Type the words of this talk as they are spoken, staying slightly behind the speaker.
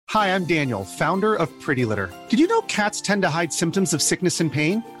Hi, I'm Daniel, founder of Pretty Litter. Did you know cats tend to hide symptoms of sickness and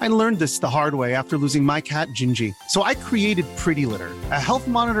pain? I learned this the hard way after losing my cat, Gingy. So I created Pretty Litter, a health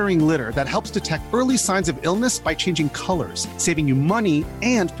monitoring litter that helps detect early signs of illness by changing colors, saving you money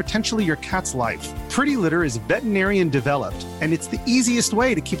and potentially your cat's life. Pretty Litter is veterinarian developed, and it's the easiest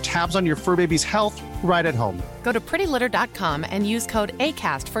way to keep tabs on your fur baby's health right at home. Go to prettylitter.com and use code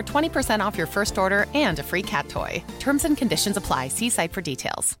ACAST for 20% off your first order and a free cat toy. Terms and conditions apply. See site for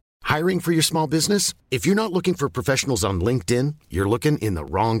details. Hiring for your small business? If you're not looking for professionals on LinkedIn, you're looking in the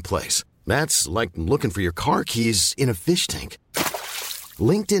wrong place. That's like looking for your car keys in a fish tank.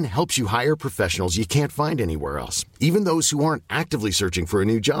 LinkedIn helps you hire professionals you can't find anywhere else, even those who aren't actively searching for a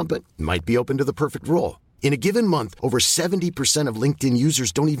new job but might be open to the perfect role. In a given month, over 70% of LinkedIn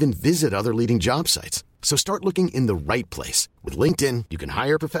users don't even visit other leading job sites. So start looking in the right place. With LinkedIn, you can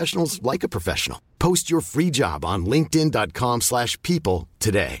hire professionals like a professional. Post your free job on linkedin.com/people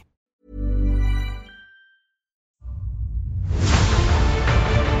today.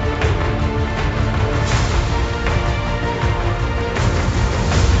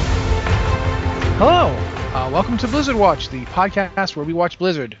 Hello, welcome to Blizzard Watch, the podcast where we watch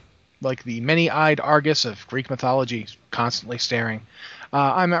Blizzard, like the many-eyed Argus of Greek mythology, constantly staring.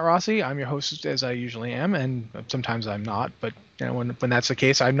 I'm Matt Rossi. I'm your host, as I usually am, and sometimes I'm not, but you know, when that's the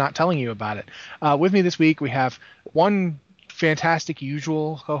case, I'm not telling you about it. With me this week, we have one fantastic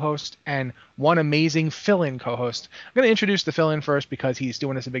usual co-host and one amazing fill-in co-host. I'm going to introduce the fill-in first because he's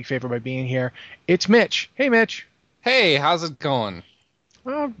doing us a big favor by being here. It's Mitch. Hey, Mitch. Hey, how's it going?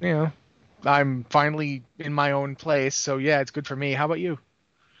 Well, you know, I'm finally in my own place, so yeah, it's good for me. How about you?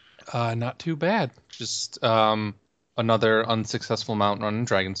 Not too bad. Just another unsuccessful mountain run in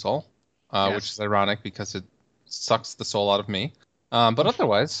Dragon Soul, Yes. which is ironic because it sucks the soul out of me. But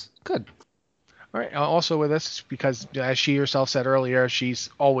otherwise, good. All right. Also with us, because as she herself said earlier, she's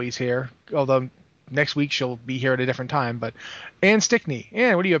always here. Although next week she'll be here at a different time. But Ann Stickney.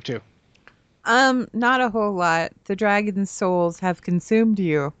 Ann, what are you up to? Not a whole lot. The dragon souls have consumed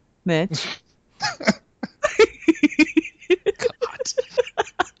you, Mitch.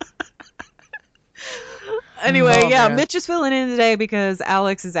 Anyway, man. Mitch is filling in today because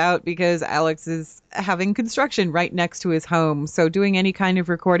Alex is out because Alex is having construction right next to his home. So doing any kind of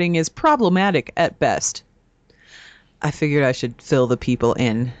recording is problematic at best. I figured I should fill the people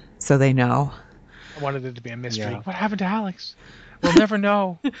in so they know. I wanted it to be a mystery. Yeah. What happened to Alex? We'll never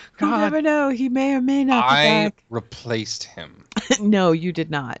know. We'll God. never know. He may or may not be I back. replaced him. No, you did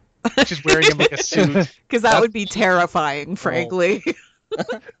not. Just wearing him like a suit. Because that would be terrifying, frankly.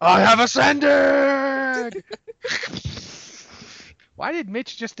 I have ascended! Why did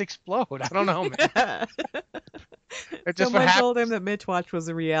Mitch just explode? I don't know, man. It's just what Someone happened. told him that Mitch Watch was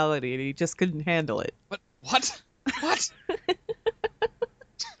a reality, and he just couldn't handle it. What? What?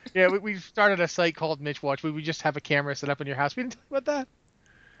 Yeah, we started a site called Mitch Watch. We would just have a camera set up in your house. We didn't tell you about that.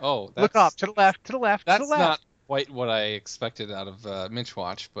 Oh, that's, Look up, to the left, to the left, to That's the left. not quite what I expected out of Mitch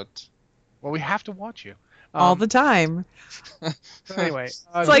Watch, but Well, we have to watch you. All the time. So anyway. It's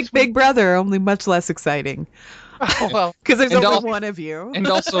like Big Brother, only much less exciting. Oh, well, Because there's And only also- one of you. and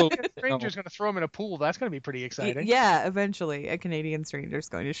also a stranger's going to throw him in a pool. That's going to be pretty exciting. Yeah, eventually a Canadian stranger is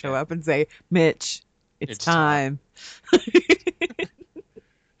going to show up and say, Mitch, it's It's time.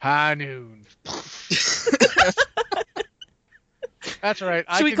 High noon. That's right.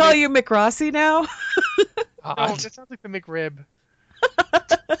 Should we call you McRossi now? No, that sounds like the McRib.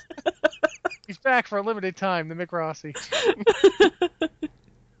 He's back for a limited time, the McRossi.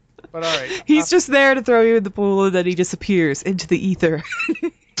 But all right. He's just there to throw you in the pool and then he disappears into the ether.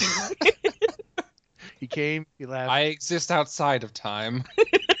 He came, he left. I exist outside of time.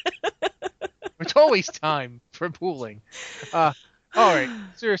 It's always time for pooling. All right.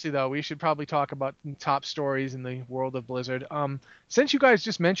 Seriously, though, we should probably talk about top stories in the world of Blizzard. Since you guys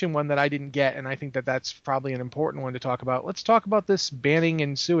just mentioned one that I didn't get, and I think that that's probably an important one to talk about, let's talk about this banning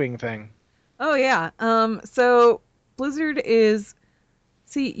and suing thing. Oh, yeah. So Blizzard is...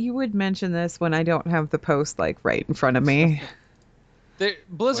 See, you would mention this when I don't have the post, like, right in front of me.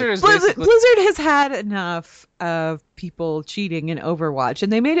 Blizzard is Blizzard basically... has had enough of people cheating in Overwatch,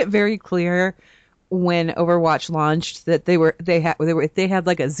 and they made it very clear when Overwatch launched that they had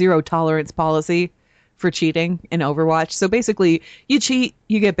like a zero tolerance policy for cheating in Overwatch. So basically, you cheat,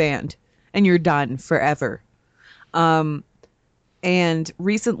 you get banned, and you're done forever. And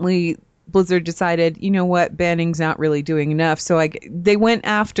recently, Blizzard decided, you know what, banning's not really doing enough. So they went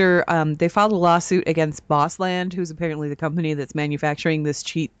after, they filed a lawsuit against Bossland, who's apparently the company that's manufacturing this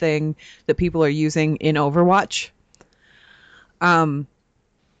cheat thing that people are using in Overwatch. And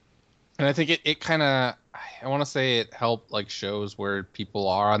I think it kind of, I want to say it helped like shows where people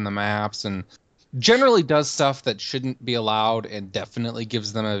are on the maps and generally does stuff that shouldn't be allowed and definitely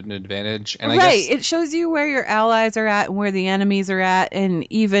gives them an advantage. And right. I guess It shows you where your allies are at and where the enemies are at, and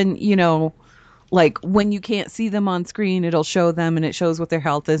even, like when you can't see them on screen, it'll show them and it shows what their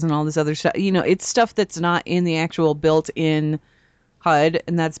health is and all this other stuff. It's stuff that's not in the actual built-in HUD,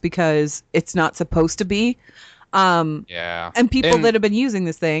 and that's because it's not supposed to be. yeah. And people that have been using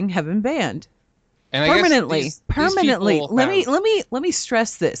this thing have been banned And I guess permanently. these Permanently. people Let have- me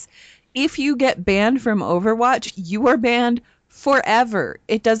stress this. If you get banned from Overwatch, you are banned forever.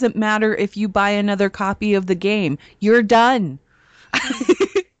 It doesn't matter if you buy another copy of the game. You're done.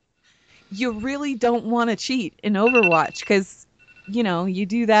 You really don't want to cheat in Overwatch because, you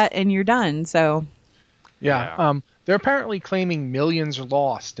do that and you're done. So, Yeah. They're apparently claiming millions are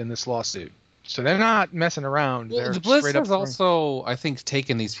lost in this lawsuit. So they're not messing around. Well, They're the Blizz straight up has also, I think,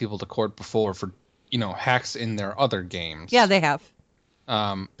 taken these people to court before for, hacks in their other games. yeah, they have.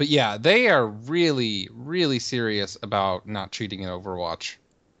 But yeah, they are really, really serious about not cheating in Overwatch.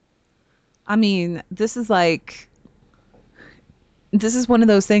 I mean, this is one of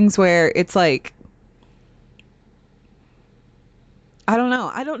those things where it's like, I don't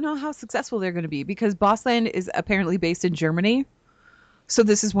know. I don't know how successful they're going to be because Bossland is apparently based in Germany. So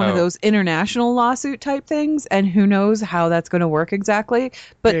this is one of those international lawsuit type things, and who knows how that's going to work exactly.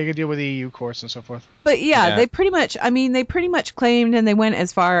 But you can deal with the EU courts and so forth. But Yeah. they pretty much claimed, and they went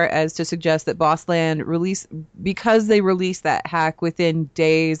as far as to suggest that Bossland because they released that hack within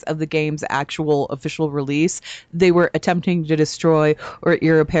days of the game's actual official release, they were attempting to destroy or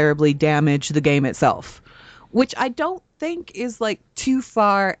irreparably damage the game itself, which I don't think is like too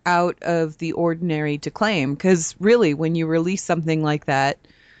far out of the ordinary to claim, because really when you release something like that,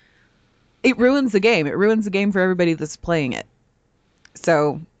 it ruins the game. It ruins the game for everybody that's playing it.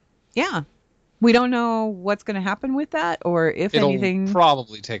 So, yeah. We don't know what's going to happen with that, or if It'll anything.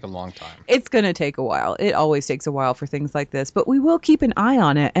 probably take a long time. It's going to take a while. It always takes a while for things like this, but we will keep an eye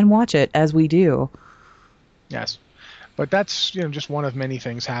on it and watch it as we do. Yes. But that's just one of many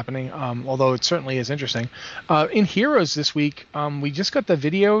things happening, although it certainly is interesting. In Heroes this week, we just got the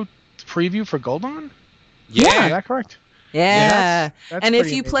video preview for Gul'dan. Yeah. Is that correct? Yeah, that's and if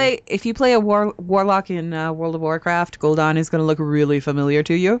pretty you play a warlock in World of Warcraft, Gul'dan is going to look really familiar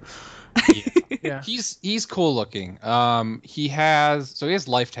to you. Yeah. He's cool looking. He has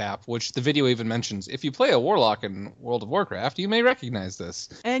life tap, which the video even mentions. If you play a warlock in World of Warcraft, you may recognize this.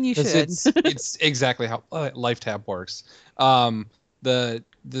 And you 'Cause should. It's exactly how life tap works. The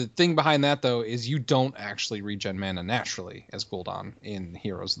thing behind that though is you don't actually regen mana naturally as Gul'dan in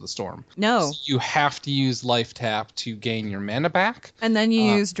Heroes of the Storm. No. So you have to use life tap to gain your mana back. And then you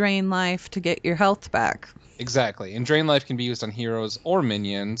use Drain Life to get your health back. Exactly. And Drain Life can be used on heroes or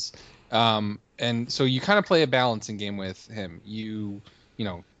minions. And so you kind of play a balancing game with him. You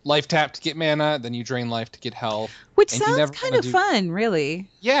life tap to get mana, then you drain life to get health. Which and you sounds never kind wanna of fun, really.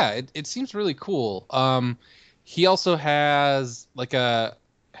 Yeah, it seems really cool. He also has like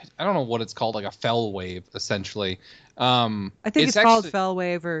I don't know what it's called, like a fell wave, essentially. I think it's actually, called Fell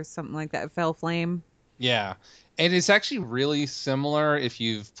Wave or something like that. Fell Flame. Yeah. And it's actually really similar if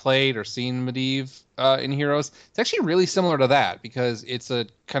you've played or seen Medivh in Heroes. It's actually really similar to that because it's a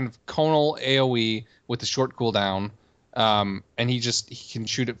kind of conal AoE with a short cooldown. And he can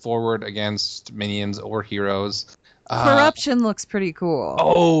shoot it forward against minions or heroes. Corruption looks pretty cool.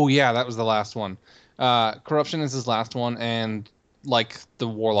 Oh, yeah, that was the last one. Corruption is his last one, and like the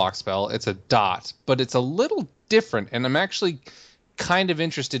Warlock spell, it's a dot, but it's a little different, and I'm actually kind of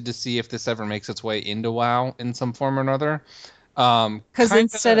interested to see if this ever makes its way into WoW in some form or another. Because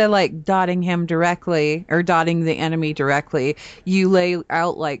instead of like dotting him directly or dotting the enemy directly, you lay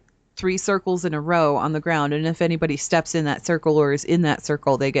out like 3 circles in a row on the ground, and if anybody steps in that circle or is in that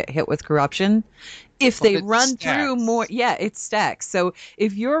circle, they get hit with corruption. If they run through more, it stacks. So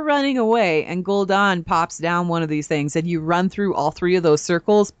if you're running away and Gul'dan pops down one of these things and you run through all 3 of those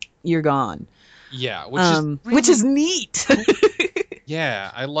circles, you're gone. Yeah, which is neat.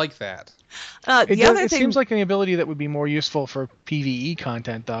 Yeah, I like that. It seems like an ability that would be more useful for PvE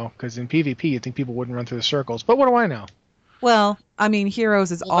content, though, because in PvP, you'd think people wouldn't run through the circles. But what do I know? Well, I mean,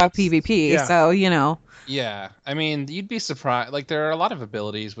 Heroes is all PvP, so, Yeah, I mean, you'd be surprised. Like, there are a lot of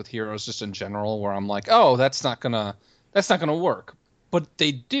abilities with Heroes just in general where I'm like, oh, that's not gonna work. But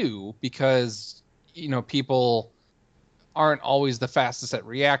they do because, people aren't always the fastest at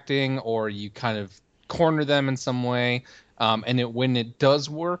reacting, or you kind of corner them in some way. And when it does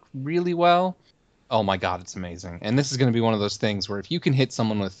work really well, oh my god, it's amazing. And this is going to be one of those things where if you can hit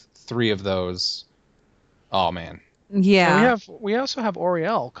someone with 3 of those, oh man. Yeah. We also have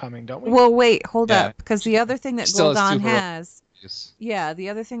Oriel coming, don't we? Well, wait, hold Yeah. up, because the other thing that Still has Gul'dan two heroic has, abilities. the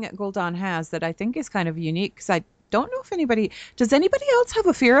other thing that Gul'dan has that I think is kind of unique, because I don't know if does anybody else have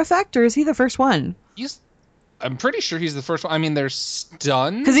a fear effect, or is he the first one? I'm pretty sure he's the first one. I mean, there's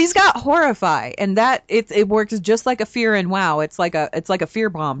stun. Because he's got horrify, and that it works just like a fear in WoW. It's like a fear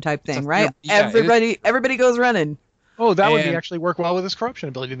bomb type thing, right? Everybody goes running. Oh, that would actually work well with his corruption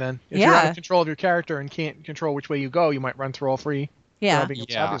ability then. If you're out of control of your character and can't control which way you go, you might run through all three. Yeah.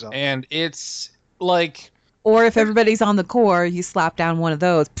 And it's like... Or if everybody's on the core, you slap down one of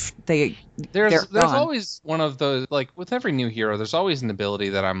those, there's always one of those, like, with every new hero, there's always an ability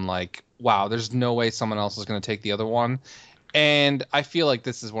that I'm like, wow, there's no way someone else is going to take the other one. And I feel like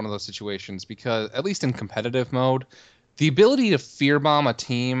this is one of those situations because, at least in competitive mode, the ability to fear bomb a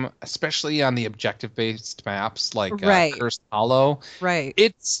team, especially on the objective-based maps like Cursed Hollow,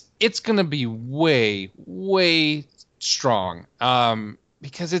 it's going to be way, way strong.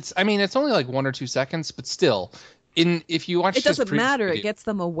 Because it's only like 1 or 2 seconds, but still, if you watch, it doesn't matter. It gets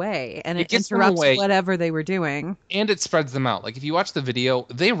them away, and it interrupts whatever they were doing, and it spreads them out. Like if you watch the video,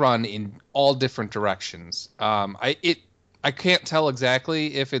 they run in all different directions. I can't tell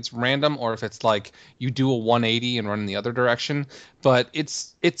exactly if it's random or if it's like you do a 180 and run in the other direction, but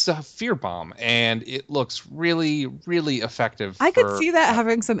it's a fear bomb, and it looks really, really effective. I could see that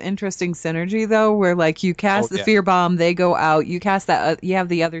having some interesting synergy, though, where like you cast the fear bomb, they go out, you cast that, you have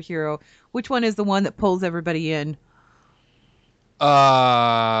the other hero. Which one is the one that pulls everybody in?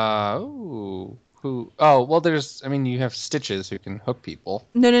 There's, you have Stitches who can hook people.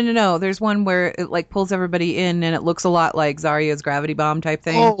 No. There's one where it like pulls everybody in, and it looks a lot like Zarya's gravity bomb type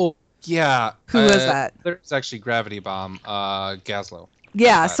thing. Oh, yeah. Who is that? There's actually gravity bomb, Gazlo.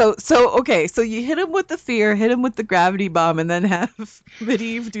 Yeah, so you hit him with the fear, hit him with the gravity bomb, and then have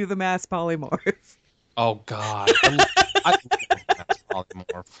Medivh do the mass polymorph. Oh God, I love mass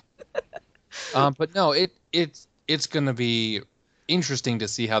polymorph. But no, it's gonna be interesting to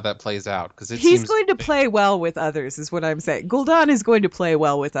see how that plays out because he's going to play well with others, is what I'm saying. Gul'dan is going to play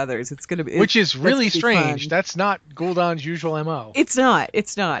well with others. It's going to be, which is really strange. That's not Gul'dan's usual MO. It's not.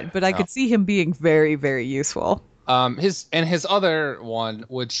 But I could see him being very, very useful. His other one,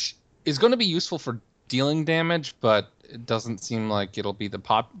 which is going to be useful for dealing damage, but it doesn't seem like it'll be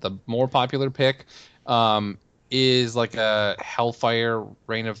the more popular pick. Is like a Hellfire,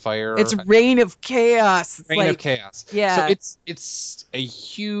 Rain of Fire. It's Rain of Chaos. Rain of Chaos. Yeah. So it's a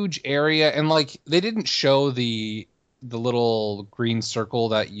huge area, and like they didn't show the little green circle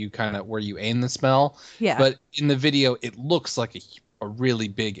that you kind of where you aim the spell. Yeah. But in the video, it looks like a really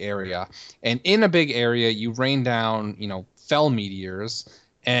big area, and in a big area, you rain down fell meteors,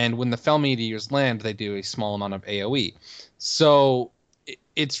 and when the fell meteors land, they do a small amount of AOE. So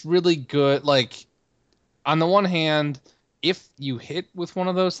it's really good. Like, on the one hand, if you hit with one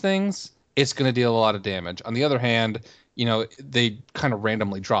of those things, it's going to deal a lot of damage. On the other hand, they kind of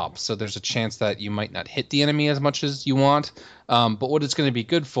randomly drop, so there's a chance that you might not hit the enemy as much as you want. But what it's going to be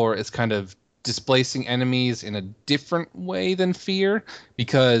good for is kind of displacing enemies in a different way than fear,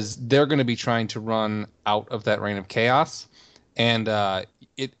 because they're going to be trying to run out of that Rain of Chaos, and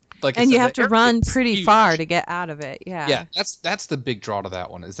you have to run pretty far to get out of it. Yeah, that's the big draw to that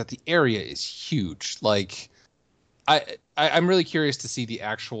one, is that the area is huge. Like, I'm really curious to see the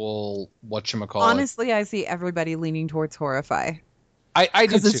actual whatchamacallit. Honestly, I see everybody leaning towards Horrify. I do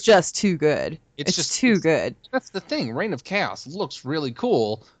because it's just too good. It's too good. That's the thing. Reign of Chaos looks really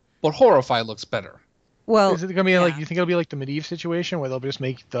cool, but Horrify looks better. Well, is it gonna be like, you think it'll be like the Medivh situation where they'll just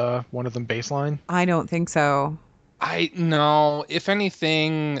make one of them baseline? I don't think so. No. If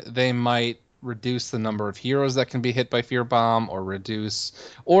anything, they might reduce the number of heroes that can be hit by Fear Bomb,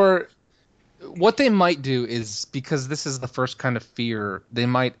 or what they might do is, because this is the first kind of fear, they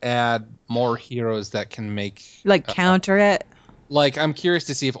might add more heroes that can make counter it. Like, I'm curious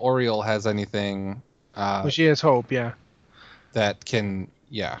to see if Oriel has anything. Well, she has hope, yeah. That can,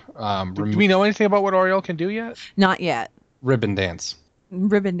 do we know anything about what Oriel can do yet? Not yet. Ribbon dance.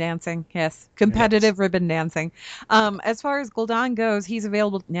 Ribbon dancing, yes. Competitive ribbon dancing. As far as Gul'dan goes, he's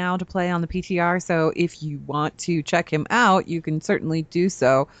available now to play on the PTR, so if you want to check him out, you can certainly do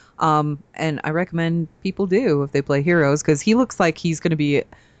so. And I recommend people do if they play heroes, because he looks like he's going to be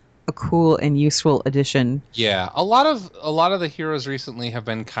a cool and useful addition. Yeah, a lot of the heroes recently have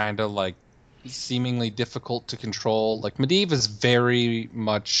been kind of like seemingly difficult to control. Like, Medivh is very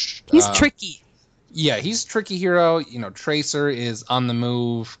much... He's tricky. Yeah, he's a tricky hero. Tracer is on the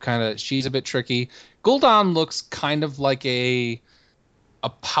move. She's a bit tricky. Gul'dan looks kind of like a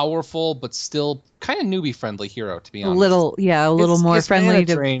powerful but still kind of newbie friendly hero, to be honest. A little more his friendly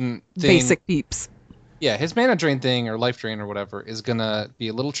to basic peeps. Yeah, his mana drain thing or life drain or whatever is gonna be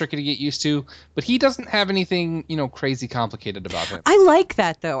a little tricky to get used to, but he doesn't have anything, crazy complicated about him. I like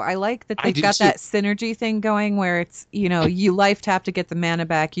that though. I like that I they've do got too. that synergy thing going where it's, you life tap to get the mana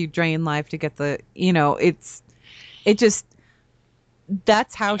back, you drain life to get the,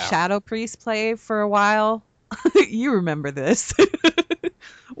 that's how Yeah. Shadow Priest play for a while. You remember this.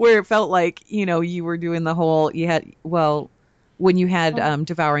 Where it felt like, you were doing the whole, when you had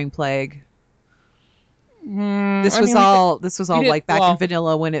Devouring Plague. This was all did- like back well- in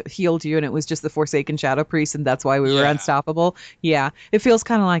vanilla when it healed you and it was just the Forsaken Shadow Priest and that's why we were Yeah. unstoppable. Yeah, it feels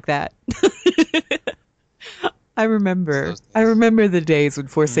kind of like that. I remember Those days. the days when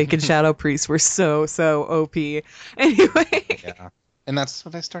Forsaken Shadow Priests were so OP. Anyway, Yeah, and that's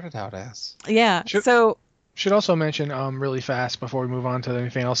what I started out as. yeah. Should- So Should also mention really fast before we move on to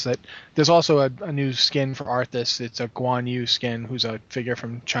anything else that there's also a new skin for Arthas. It's a Guan Yu skin, who's a figure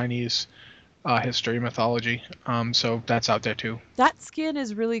from Chinese history mythology. So that's out there too. that skin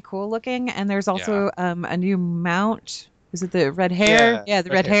is really cool looking, and there's also a new mount. Is it the red hair? Yeah, the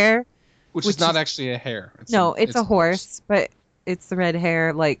red red hair. Which Which is not is- actually a hair. It's a horse, but it's the red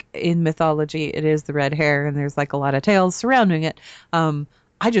hair. Like in mythology, it is the red hair, and there's like a lot of tales surrounding it.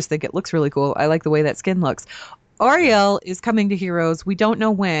 I just think it looks really cool. I like the way that skin looks. Ariel is coming to Heroes. We don't know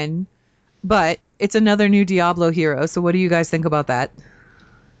when, but it's another new Diablo hero. So what do you guys think about that?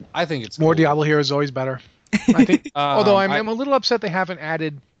 I think it's More cool. Diablo heroes is always better. I think. Although I'm I- a little upset they haven't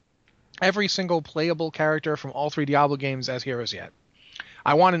added every single playable character from all 3 Diablo games as heroes yet.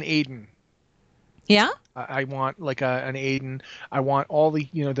 I want an Aiden. Yeah? I want like an Aiden. I want all the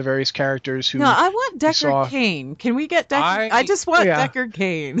the various characters who. No, I want saw- Deckard Cain. Can we get Deckard? I- I just want Yeah. Deckard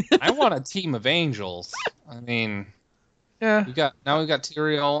Cain. I want a team of angels. I mean, Yeah. we've got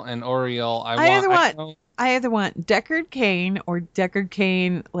Tyrael and Oriel. I either want Deckard Cain or Deckard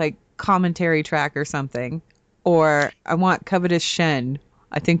Cain like commentary track or something, or I want Covetous Shen.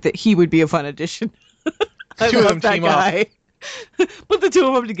 I think that he would be a fun addition. I Two of love them that team up. guy. Put the two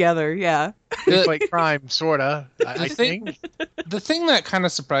of them together, yeah. It's like Crime, sorta. I think. The thing that kind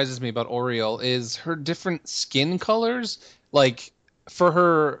of surprises me about Oriel is her different skin colors. Like for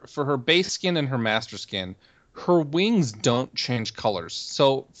her base skin and her master skin, her wings don't change colors.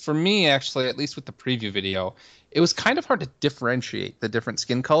 So for me, actually, at least with the preview video, it was kind of hard to differentiate the different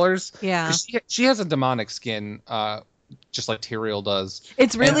skin colors. Yeah. 'Cause she has a demonic skin, just like Tyrael does.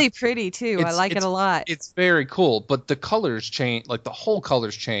 It's really pretty too. I It's- like it it's- a lot. It's very cool, but the colors change, like the whole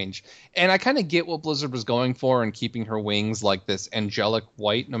colors change. And I kind of get what Blizzard was going for in keeping her wings like this angelic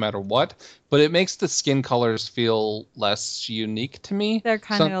white no matter what, but it makes the skin colors feel less unique to me. They're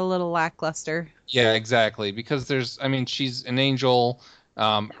kind of a little lackluster. Yeah, exactly, because she's an angel.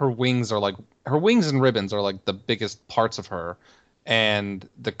 Her wings and ribbons are like the biggest parts of her, and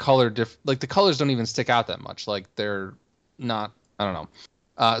the the colors don't even stick out that much. Like they're not, I don't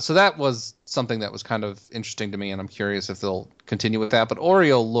know. So that was something that was kind of interesting to me, and I'm curious if they'll continue with that. But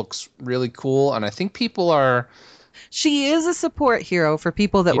Oriel looks really cool, and I think people are. She is a support hero for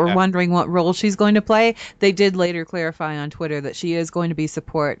people that were Yeah. wondering what role she's going to play. They did later clarify on Twitter that she is going to be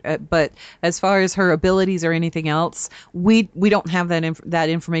support. But as far as her abilities or anything else, we don't have that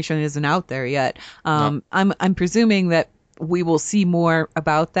information isn't out there yet. No. I'm presuming that we will see more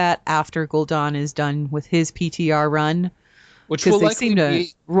about that after Gul'dan is done with his PTR run, Which because will they likely seem to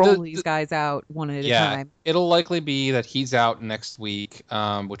be roll the- these guys out one at a Yeah, time. it'll likely be that he's out next week,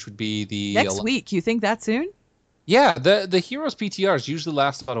 which would be the Next week, you think that soon? Yeah, the heroes PTRs usually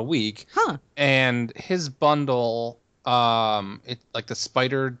last about a week. Huh. And his bundle, it like the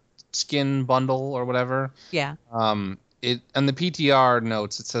spider skin bundle or whatever. Yeah. It and the PTR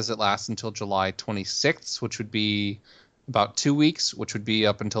notes it says it lasts until July 26th, which would be about 2 weeks, which would be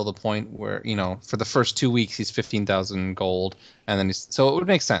up until the point where for the first 2 weeks he's 15,000 gold, and then so it would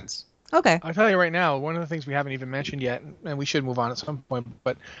make sense. Okay. I'll tell you right now, one of the things we haven't even mentioned yet, and we should move on at some point,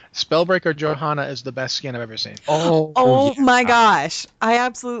 but Spellbreaker Johanna is the best skin I've ever seen. Oh my gosh. I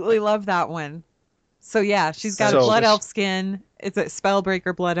absolutely love that one. So yeah, she's got a So blood this- elf skin. It's a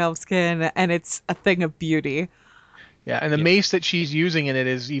Spellbreaker blood elf skin, and it's a thing of beauty. Yeah, and the mace that she's using in it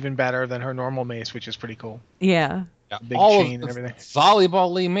is even better than her normal mace, which is pretty cool. Yeah. Yeah, Big all chain of and everything.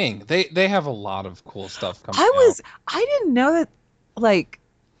 Volleyball Li Ming. They have a lot of cool stuff coming I didn't know that, like,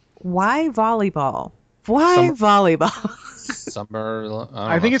 why volleyball? Why Some- volleyball? Summer.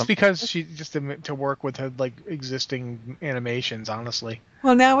 I think it's because she just to work with her like existing animations, honestly.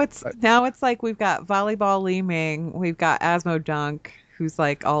 Well, now it's like we've got volleyball Li Ming, we've got Asmo Dunk, who's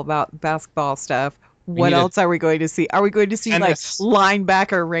like all about basketball stuff. What need a- else are we going to see? Are we going to see Tennis. like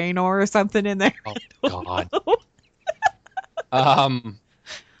linebacker Raynor or something in there? Oh God.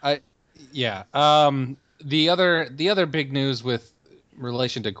 Yeah. The other big news with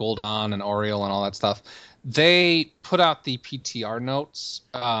relation to Gul'dan and Oriel and all that stuff, they put out the PTR notes,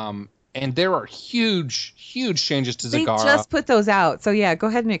 and there are huge changes to They Zagara. just put those out. So yeah, go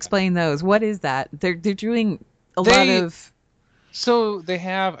ahead and explain those. What is that? They're doing a lot of. So they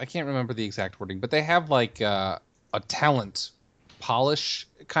have, I can't remember the exact wording, but they have like a talent polish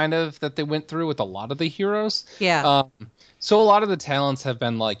kind of that they went through with a lot of the heroes. Yeah. So a lot of the talents have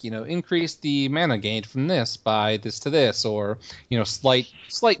been like, increase the mana gained from this by this to this, or,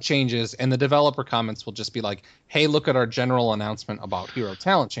 slight changes. And the developer comments will just be like, hey, look at our general announcement about hero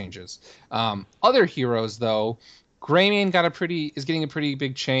talent changes. Other heroes, though, Greymane is getting a pretty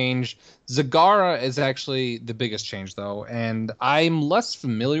big change. Zagara is actually the biggest change, though. And I'm less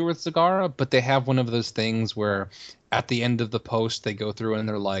familiar with Zagara, but they have one of those things where at the end of the post, they go through and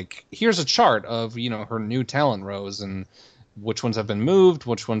they're like, here's a chart of, her new talent rows and which ones have been moved,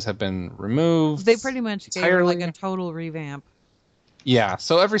 which ones have been removed. They pretty much gave her like a total revamp. Yeah,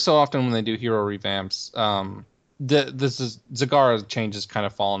 so every so often when they do hero revamps, Zagara changes kind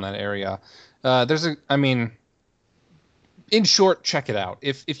of fall in that area. In short, check it out.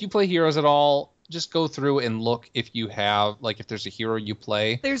 If you play heroes at all, just go through and look if you have, if there's a hero you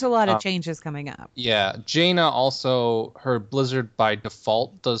play. There's a lot of changes coming up. Yeah, Jaina also, her Blizzard by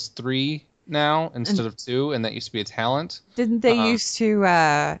default does 3 now instead of 2, and that used to be a talent. Didn't they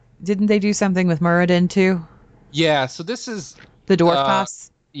didn't they do something with Muradin too? Yeah, so this is the dwarf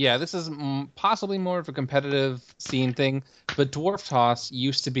toss. Yeah, this is possibly more of a competitive scene thing, but dwarf toss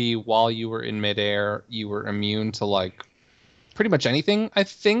used to be while you were in midair, you were immune to pretty much anything, I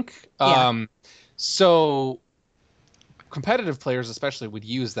think. Yeah. So competitive players especially would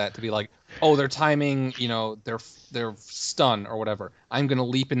use that to be like, oh, they're timing, their stun or whatever. I'm going to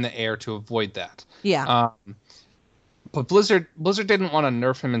leap in the air to avoid that. Yeah. But Blizzard didn't want to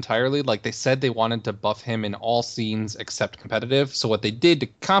nerf him entirely. Like they said, they wanted to buff him in all scenes except competitive. So what they did to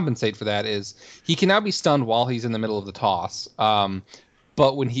compensate for that is he can now be stunned while he's in the middle of the toss.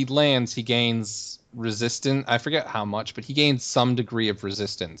 But when he lands, he gains resistance. I forget how much, but he gains some degree of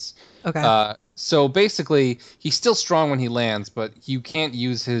resistance. Okay. So basically, he's still strong when he lands, but you can't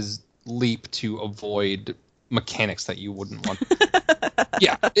use his leap to avoid mechanics that you wouldn't want.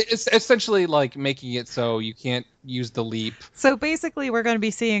 Yeah, it's essentially like making it so you can't use the leap. So basically, we're going to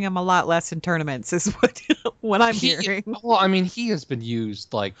be seeing him a lot less in tournaments, is what I'm hearing. Well, I mean, he has been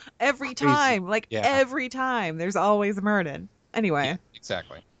used every time, every time. There's always Muradin. Anyway. Yeah,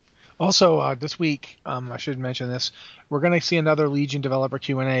 exactly. Also, this week, I should mention this, we're going to see another Legion developer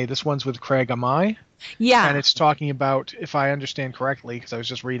Q&A. This one's with Craig Amai. Yeah. And it's talking about, if I understand correctly, because I was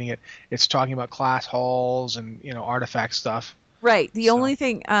just reading it, it's talking about class halls and, artifact stuff. Right. The only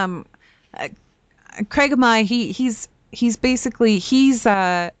thing, Craig Amai, he's basically,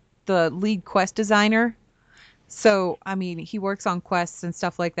 the lead quest designer. So, I mean, he works on quests and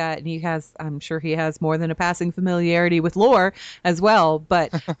stuff like that, and I'm sure he has more than a passing familiarity with lore as well,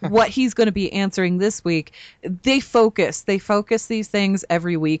 but what he's going to be answering this week, they focus these things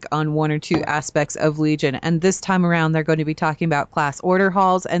every week on one or two aspects of Legion, and this time around they're going to be talking about class order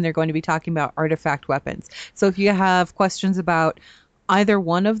halls, and they're going to be talking about artifact weapons. So if you have questions about either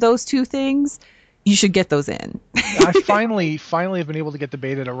one of those two things, you should get those in. I finally have been able to get the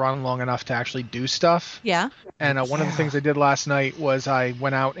beta to run long enough to actually do stuff. Yeah. And one of the things I did last night was I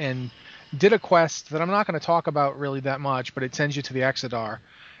went out and did a quest that I'm not going to talk about really that much, but it sends you to the Exodar.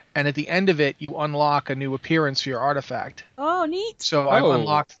 And at the end of it, you unlock a new appearance for your artifact. Oh, neat. So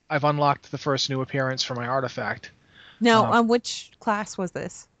I've unlocked the first new appearance for my artifact. Now, on which class was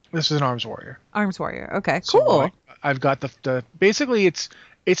this? This is an Arms Warrior. Arms Warrior. Okay, so cool. I've got the basically it's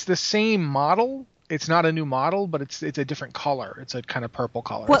the same model. It's not a new model, but it's a different color. It's a kind of purple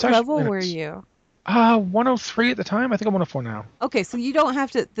color. What level were you? 103 at the time. I think I'm 104 now. Okay, so you don't have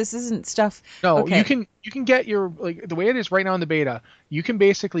to. This isn't stuff. No, okay. you can get your the way it is right now in the beta. You can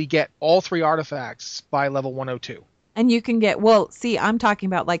basically get all 3 artifacts by level 102. And you can get I'm talking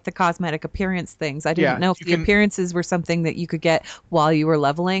about the cosmetic appearance things. I didn't know if the appearances were something that you could get while you were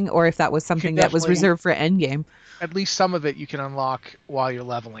leveling, or if that was something that was reserved for endgame. At least some of it you can unlock while you're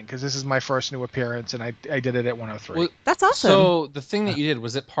leveling, because this is my first new appearance, and I did it at 103. Well, that's awesome. So the thing that you did,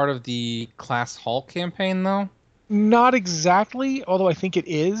 was it part of the Class Hall campaign, though? Not exactly, although I think it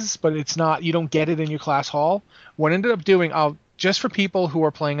is, but it's not. You don't get it in your Class Hall. What I ended up doing, just for people who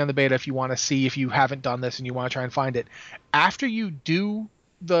are playing on the beta, if you want to see, if you haven't done this and you want to try and find it, after you do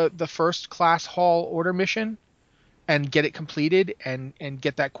the first Class Hall order mission and get it completed and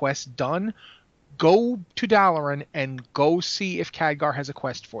get that quest done, go to Dalaran and go see if Khadgar has a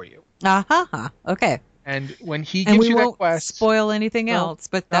quest for you. Okay. And when he And gives we you that won't quest, spoil anything no, else,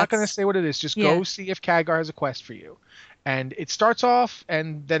 but not that's going to say what it is. Just Yeah. go see if Khadgar has a quest for you. And it starts off,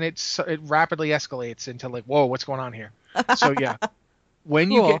 and then it rapidly escalates into like, whoa, what's going on here? So yeah, when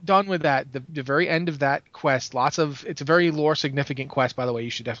you Cool. get done with that, the very end of that quest, it's a very lore significant quest, by the way.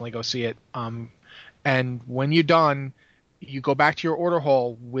 You should definitely go see it. And when you're done, you go back to your order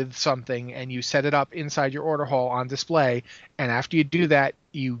hall with something, and you set it up inside your order hall on display. And after you do that,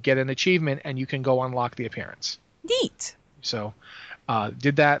 you get an achievement, and you can go unlock the appearance. neat. So,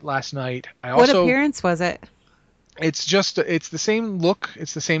 did that last night. I What also appearance was it? it's the same look,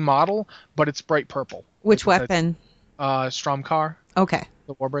 it's the same model, but it's bright purple. Which Like, weapon? Stromkar, Okay.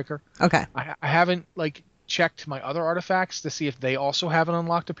 the Warbreaker. Okay. I haven't checked my other artifacts to see if they also have an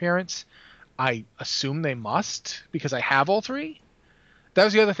unlocked appearance. I assume they must because I have all three. That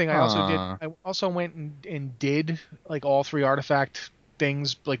was the other thing I also did. I also went and did like all three artifact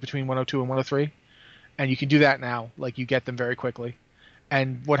things like between 102 and 103, and you can do that now. Like you get them very quickly.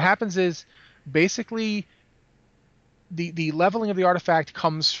 And what happens is basically the leveling of the artifact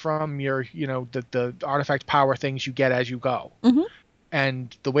comes from your the artifact power things you get as you go. Mhm.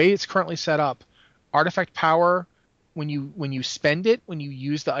 And the way it's currently set up, artifact power, when you spend it, when you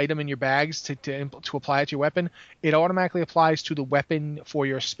use the item in your bags to apply it to your weapon, it automatically applies to the weapon for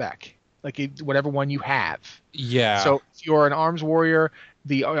your spec, whatever one you have. Yeah. So if you're an arms warrior,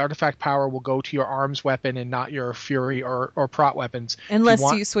 the artifact power will go to your arms weapon and not your fury or prot weapons. Unless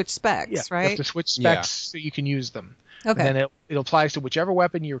you switch specs, You right? have to switch specs so you can use them. Okay. And then it applies to whichever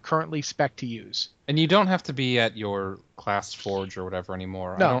weapon you're currently spec to use. And you don't have to be at your class forge or whatever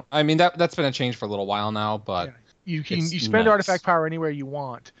anymore. No. I mean that's been a change for a little while now, but Yeah. You it's spend nuts. artifact power anywhere you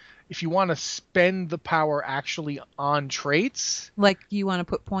want. If you want to spend the power actually on traits, Like you want to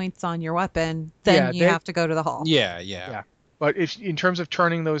put points on your weapon, then you have to go to the hall. Yeah. but if in terms of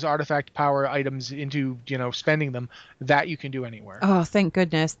turning those artifact power items into spending them, that you can do anywhere. Oh, thank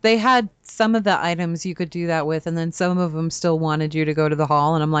goodness. They had some of the items you could do that with, and then some of them still wanted you to go to the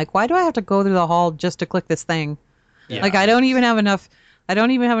hall. And I'm like, why do I have to go to the hall just to click this thing? Yeah. Like, I don't even have enough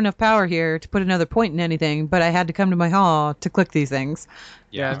power here to put another point in anything, but I had to come to my hall to click these things.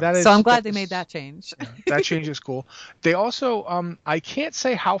 Yeah, that is. So I'm glad they made that change. Yeah, that change is cool. They also, I can't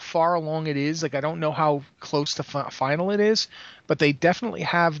say how far along it is. Like, I don't know how close to final it is, but they definitely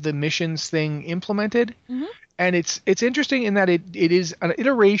have the missions thing implemented. Mhm. And it's interesting in that it is an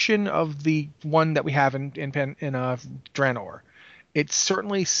iteration of the one that we have in Draenor. It's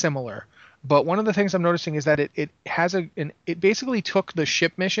certainly similar, but one of the things I'm noticing is that it has it basically took the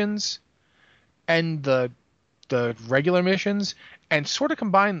ship missions and the regular missions and sort of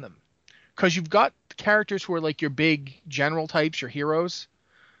combined them, because you've got characters who are like your big general types, your heroes,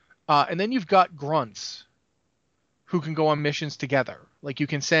 and then you've got grunts who can go on missions together. Like you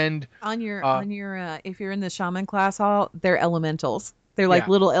can send On your if you're in the shaman class hall, they're elementals. They're like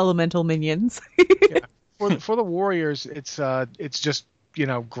little elemental minions. for the warriors, it's just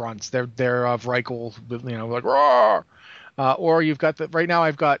grunts. They're of Reichel, like roar. Or you've got right now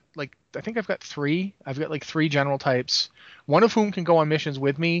I've got three. I've got three general types. One of whom can go on missions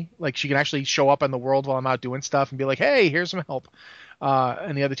with me. Like she can actually show up in the world while I'm out doing stuff and be like, hey, here's some help.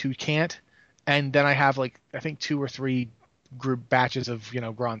 And the other two can't. And then I have I think 2 or 3 group batches of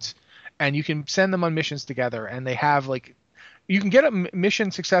grunts, and you can send them on missions together. And they have you can get a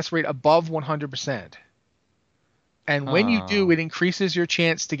mission success rate above 100%. And when you do, it increases your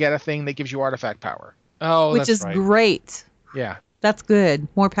chance to get a thing that gives you artifact power. Oh, which is great. Yeah. That's good.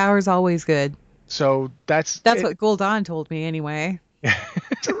 More power is always good. So that's what Gul'dan told me anyway.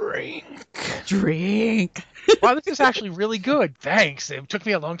 Drink. Wow, this is actually really good. Thanks. It took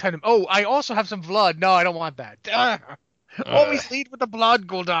me a long time to... Oh, I also have some blood. No, I don't want that. Always lead with the blood,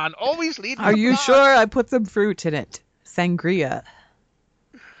 Gul'dan. Always lead with Are the you blood. sure I put some fruit in it? Sangria.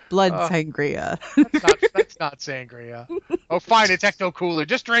 Blood sangria. That's not sangria. Oh, fine. It's Ecto Cooler.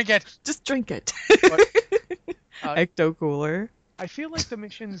 Just drink it. Just drink it. But, Ecto Cooler. I feel like the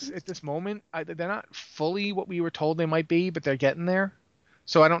missions at this moment, they're not fully what we were told they might be, but they're getting there.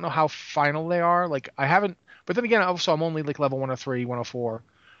 So I don't know how final they are. I haven't... But then again, also I'm only level 103, 104.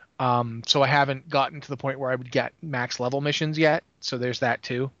 So I haven't gotten to the point where I would get max level missions yet. So there's that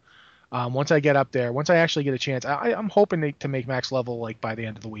too. Once I get up there, once I actually get a chance, I'm hoping to make max level by the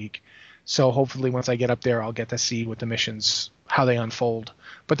end of the week. So hopefully once I get up there, I'll get to see what the missions, how they unfold.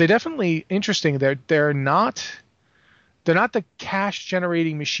 But they're definitely interesting. They're not the cash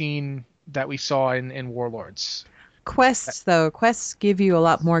generating machine that we saw in Warlords. Quests give you a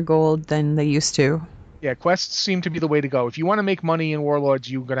lot more gold than they used to. Yeah, quests seem to be the way to go. If you want to make money in Warlords,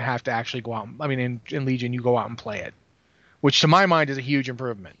 you're going to have to actually go out. I mean, in Legion, you go out and play it. which to my mind is a huge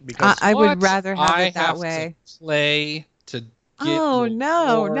improvement because I would What? rather have I it that have way. To play to get Oh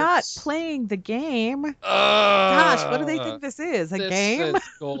no, not rewards. playing the game. Gosh, what do they think this is? A This game? is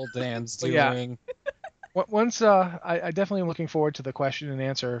Gul'dan's Well, yeah. doing. Once I definitely am looking forward to the question and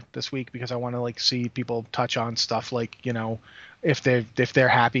answer this week because I want to like see people touch on stuff like, you know, if they're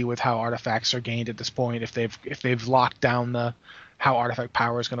happy with how artifacts are gained at this point, if they've locked down the how artifact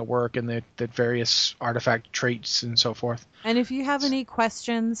power is going to work and the various artifact traits and so forth. And if you have any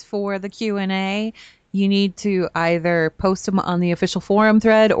questions for the Q&A, you need to either post them on the official forum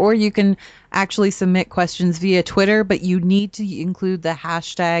thread or you can actually submit questions via Twitter, but you need to include the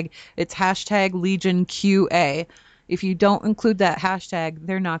hashtag. It's hashtag LegionQA. If you don't include that hashtag,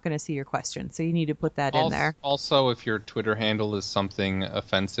 they're not going to see your question. So you need to put that in there. Also, if your Twitter handle is something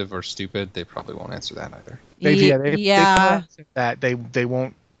offensive or stupid, they probably won't answer that either. They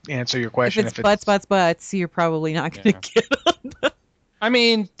won't answer your question if it's butts, you're probably not going to get on. I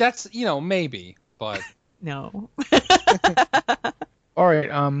mean, that's, maybe, but No. All right.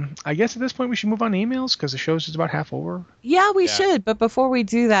 I guess at this point we should move on to emails because the show's just about half over. Yeah, we should. But before we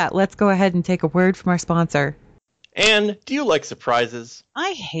do that, let's go ahead and take a word from our sponsor. And do you like surprises?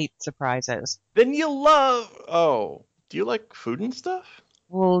 I hate surprises. Then you'll love... Oh, do you like food and stuff?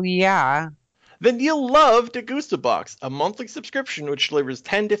 Well, yeah. Then you'll love Degustabox, a monthly subscription which delivers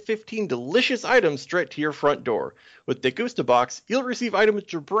 10 to 15 delicious items straight to your front door. With Degustabox, you'll receive items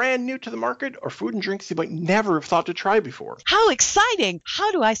which are brand new to the market or food and drinks you might never have thought to try before. How exciting!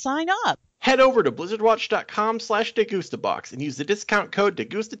 How do I sign up? Head over to blizzardwatch.com/Degustabox and use the discount code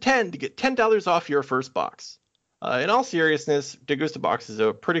Degusta10 to get $10 off your first box. In all seriousness, Degustabox is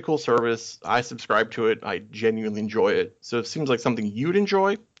a pretty cool service. I subscribe to it. I genuinely enjoy it. So if it seems like something you'd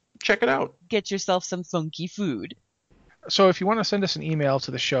enjoy, check it out. Get yourself some funky food. So if you want to send us an email to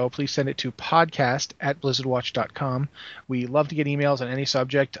the show, please send it to podcast@blizzardwatch.com. We love to get emails on any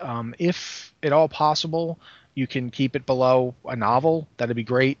subject. If at all possible, you can keep it below a novel. That'd be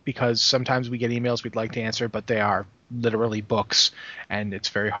great because sometimes we get emails we'd like to answer, but they are literally books, and it's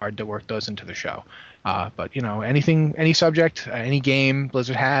very hard to work those into the show. But anything, any subject, any game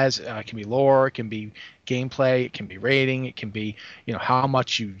Blizzard has, it can be lore, it can be gameplay, it can be rating, it can be how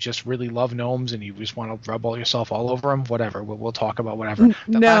much you just really love gnomes and you just want to rub yourself all over them. Whatever, we'll talk about whatever.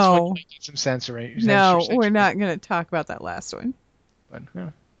 The last one you might need some censoring. No, we're not going to talk about that last one. But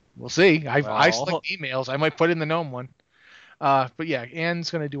we'll see. I select emails. I might put in the gnome one. But yeah,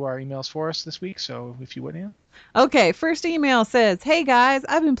 Anne's going to do our emails for us this week. So if you would, Anne. Okay, first email says, "Hey guys,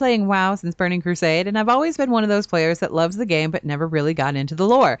 I've been playing WoW since Burning Crusade, and I've always been one of those players that loves the game but never really got into the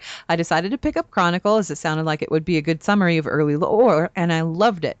lore. I decided to pick up Chronicle as it sounded like it would be a good summary of early lore, and I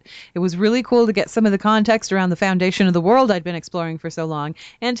loved it. It was really cool to get some of the context around the foundation of the world I'd been exploring for so long,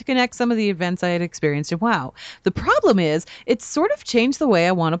 and to connect some of the events I had experienced in WoW. The problem is, it's sort of changed the way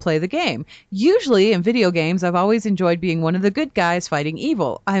I want to play the game. Usually, in video games, I've always enjoyed being one of the good guys fighting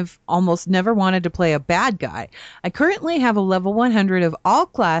evil. I've almost never wanted to play a bad guy. I currently have a level 100 of all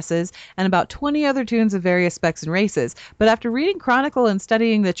classes and about 20 other tunes of various specs and races, but after reading Chronicle and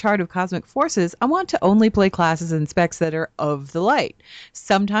studying the chart of cosmic forces, I want to only play classes and specs that are of the light.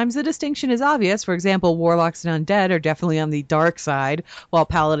 Sometimes the distinction is obvious. For example, warlocks and undead are definitely on the dark side, while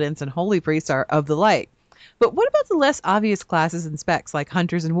paladins and holy priests are of the light. But what about the less obvious classes and specs like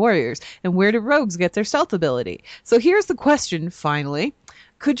hunters and warriors, and where do rogues get their stealth ability? So here's the question, finally.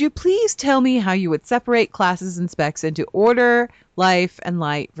 Could you please tell me how you would separate classes and specs into order, life, and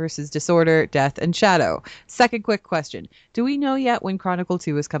light versus disorder, death, and shadow? Second quick question. Do we know yet when Chronicle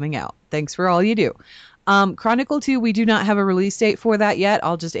 2 is coming out? Thanks for all you do. Chronicle 2, we do not have a release date for that yet.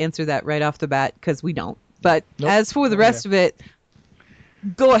 I'll just answer that right off the bat because we don't. But as for the rest of it,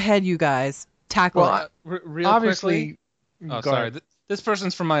 go ahead, you guys. Tackle it. Real obviously, quickly. Oh, sorry. This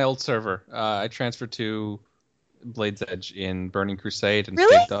person's from my old server. I transferred to Blade's Edge in Burning Crusade and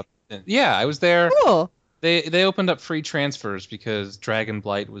stayed up. Yeah, I was there. Cool. They opened up free transfers because Dragon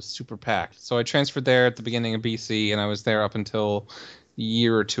Blight was super packed. So I transferred there at the beginning of BC, and I was there up until a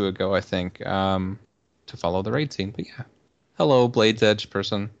year or two ago, I think, to follow the raid scene. But yeah, hello, Blade's Edge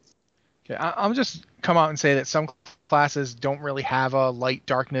person. Okay, I'll just come out and say that some classes don't really have a light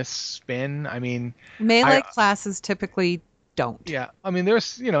darkness spin. I mean, melee classes typically don't. Yeah, I mean,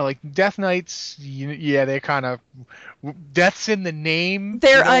 there's like Death Knights. They're kind of death's in the name.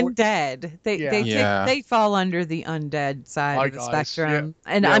 They're undead. They fall under the undead side of the spectrum.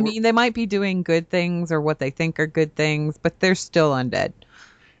 Yeah. And I mean, they might be doing good things or what they think are good things, but they're still undead.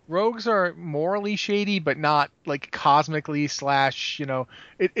 Rogues are morally shady, but not like cosmically / it's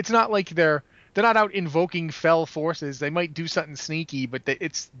not like they're not out invoking fell forces. They might do something sneaky, but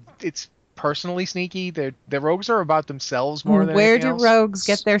it's personally sneaky. The rogues are about themselves more than Where anything do else. rogues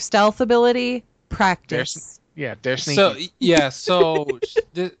get their stealth ability? Practice. They're sneaky. So yeah, so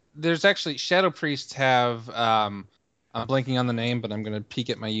there's actually Shadow Priests have I'm blanking on the name, but I'm gonna peek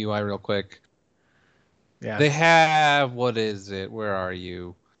at my UI real quick. Yeah. They have, what is it? Where are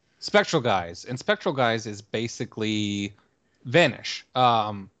you? Spectral Guise, and Spectral Guise is basically Vanish.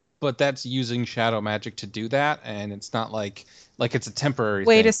 But that's using shadow magic to do that, and it's not like it's a temporary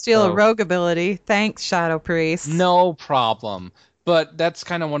Way thing. to steal So, a rogue ability. Thanks, Shadow Priest. no problem. But that's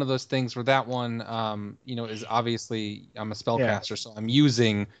kind of one of those things where that one, is obviously I'm a spellcaster, so I'm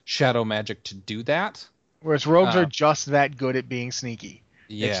using shadow magic to do that. Whereas rogues are just that good at being sneaky.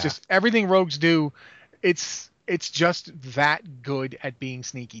 Yeah. It's just everything rogues do. It's just that good at being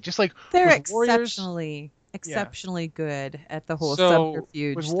sneaky. Just like They're with warriors, exceptionally good at the whole So,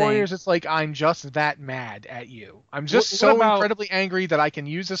 subterfuge with thing. warriors, it's like I'm just that mad at you. I'm just What so about- incredibly angry that I can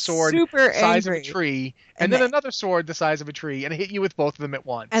use a sword Super the size angry. of a tree, And and then the- another sword the size of a tree, and hit you with both of them at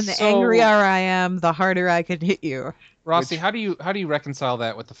once. And the So- angrier I am, the harder I can hit you. Rossi, how do you reconcile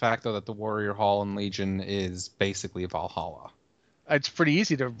that with the fact though that the Warrior Hall in Legion is basically Valhalla? It's pretty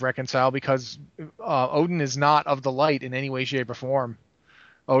easy to reconcile because Odin is not of the light in any way, shape, or form.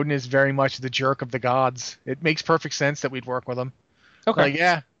 Odin is very much the jerk of the gods. It makes perfect sense that we'd work with him. Okay. Like,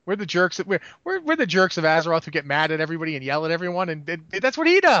 yeah, we're the jerks. We're the jerks of Azeroth who get mad at everybody and yell at everyone, and that's what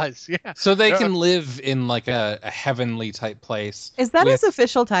he does. Yeah. So they can live in like a heavenly type place. Is that with- his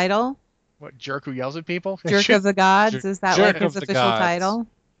official title? What, jerk who yells at people? Jerk of the Gods? Jerk- Is that Jerk like his of the official Gods. title?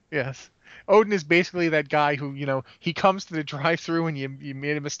 Yes. Odin is basically that guy who, he comes to the drive-thru and you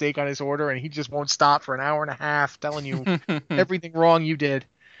made a mistake on his order and he just won't stop for an hour and a half telling you everything wrong you did.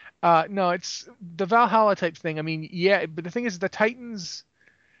 No, it's the Valhalla type thing. I mean, yeah, but the thing is the Titans,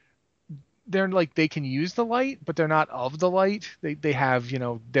 they're like, they can use the light, but they're not of the light. They have,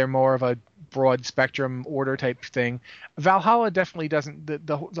 they're more of a broad spectrum order type thing. Valhalla definitely doesn't,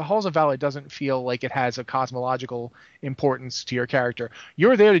 the Halls of Valhalla doesn't feel like it has a cosmological importance to your character.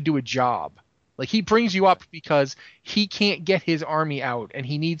 You're there to do a job. Like, he brings you up because he can't get his army out and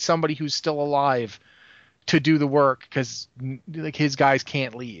he needs somebody who's still alive to do the work because like his guys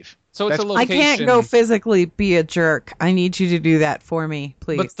can't leave. So it's a That's- I location. can't go physically be a jerk. I need you to do that for me,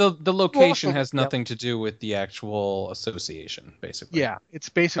 please. But the location also- has nothing to do with the actual association, basically. Yeah, it's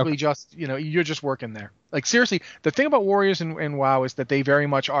basically just, you're just working there. Like, seriously, the thing about Warriors in WoW is that they very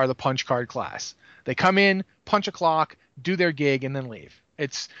much are the punch card class. They come in, punch a clock, do their gig, and then leave.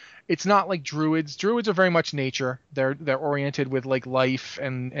 It's not like Druids. Druids are very much nature. They're oriented with like life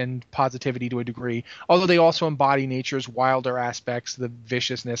and positivity to a degree. Although they also embody nature's wilder aspects, the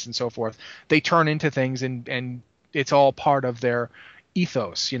viciousness and so forth. They turn into things and it's all part of their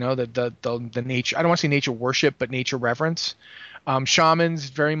ethos, the nature. I don't want to say nature worship, but nature reverence. Shamans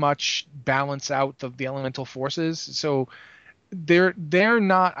very much balance out the elemental forces. So they're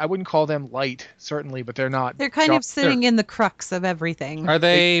not, I wouldn't call them light, certainly, but they're not. They're kind of sitting in the crux of everything. Are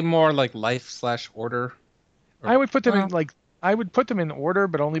they more like life/order? I would put them in order,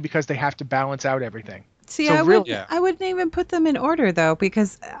 but only because they have to balance out everything. See, So I really- wouldn't even put them in order though,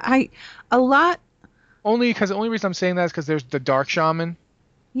 because Only reason I'm saying that is because there's the dark shaman,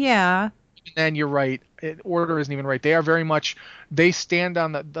 yeah. and you're right. Order isn't even right. They are very much, they stand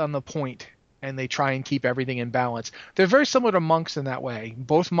on the point and they try and keep everything in balance. They're very similar to monks in that way.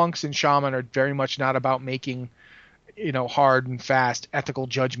 Both monks and shaman are very much not about making, hard and fast ethical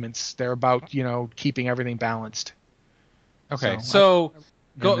judgments. They're about, keeping everything balanced. Okay, So,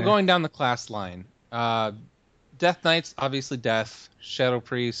 so in there. going down the class line, Death Knights, obviously Death. Shadow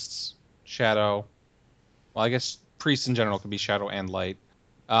Priests, Shadow. Well, I guess priests in general could be Shadow and Light.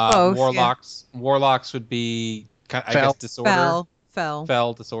 Both, Warlocks would be, I Fel. guess, Disorder.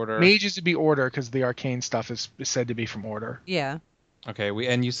 Fell. Disorder. Mages would be order because the arcane stuff is said to be from order. Yeah. Okay,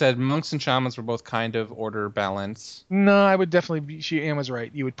 and you said monks and shamans were both kind of order balance. No, I would definitely be, Anne was right.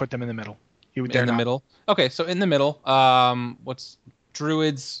 You would put them in the middle. You would In the middle. Okay, so in the middle, what's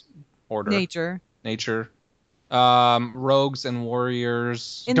druids? Order. Nature. Rogues and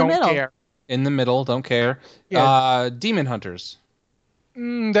warriors. In the Don't middle. care. In the middle, don't care. Yeah. Demon hunters.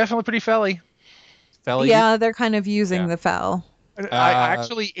 Definitely pretty felly. Felly. Yeah, they're kind of using Yeah. the fell. I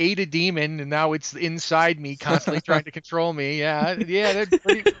actually ate a demon, and now it's inside me, constantly trying to control me. Yeah, they're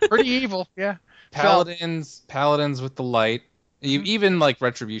pretty evil. Yeah. Paladins with the light. Even like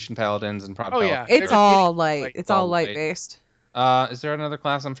retribution paladins and prod Oh, yeah. paladins. It's all light. It's all all light light. based. Is there another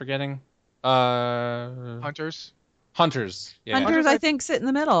class I'm forgetting? Hunters. Hunters. Yeah. Hunters, I think, sit in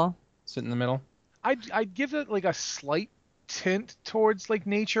the middle. Sit in the middle. I'd give it like a slight tint towards like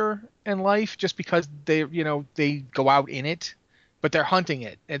nature and life, just because they go out in it. but they're hunting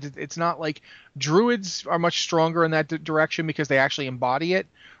it. It's not like druids are much stronger in that direction because they actually embody it,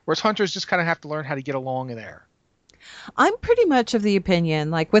 whereas hunters just kind of have to learn how to get along there. I'm pretty much of the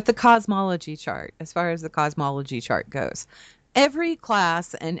opinion, like with the cosmology chart, as far as the cosmology chart goes, every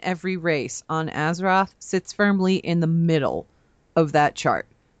class and every race on Azeroth sits firmly in the middle of that chart.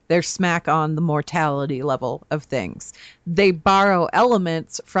 They're smack on the mortality level of things. They borrow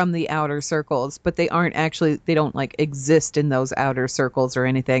elements from the outer circles, but they don't like exist in those outer circles or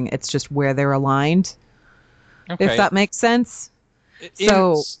anything. It's just where they're aligned. Okay. If that makes sense.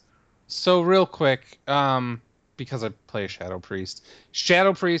 So real quick, because I play a Shadow Priest,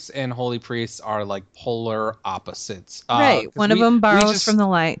 Shadow Priests and Holy Priests are like polar opposites. Right. One of them borrows from the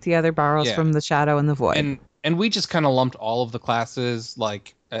light, the other borrows from the shadow and the void. And we just kind of lumped all of the classes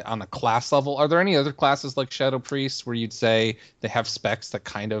like on a class level. Are there any other classes like Shadow Priests where you'd say they have specs that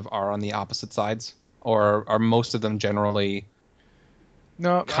kind of are on the opposite sides, or are most of them generally?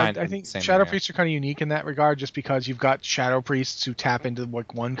 No, I think Shadow Priests are kind of unique in that regard, just because you've got Shadow Priests who tap into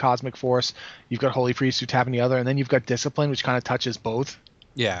like one cosmic force, you've got Holy Priests who tap into the other, and then you've got Discipline, which kind of touches both.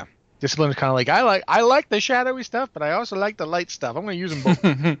 Yeah. Discipline is kind of like I like the shadowy stuff, but I also like the light stuff. I'm going to use them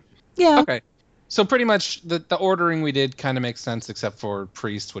both. Yeah. Okay. So pretty much the ordering we did kind of makes sense, except for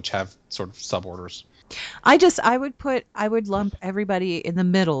priests, which have sort of suborders. I would lump everybody in the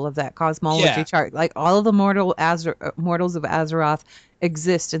middle of that cosmology chart. Like all of the mortals of Azeroth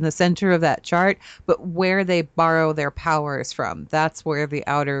exist in the center of that chart, but where they borrow their powers from, that's where the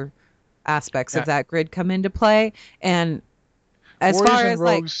outer aspects of that grid come into play. And as Warriors far and as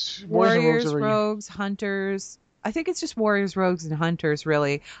rogues, like warriors, rogues, hunters, I think it's just warriors, rogues, and hunters,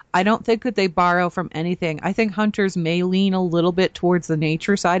 really. I don't think that they borrow from anything. I think hunters may lean a little bit towards the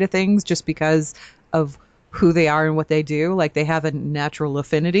nature side of things just because of who they are and what they do. Like they have a natural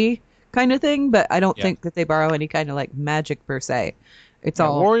affinity kind of thing, but I don't think that they borrow any kind of like magic per se. It's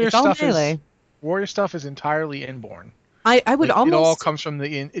all melee. Warrior stuff is entirely inborn. I would almost. It all comes from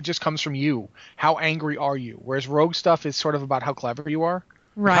it just comes from you. How angry are you? Whereas rogue stuff is sort of about how clever you are.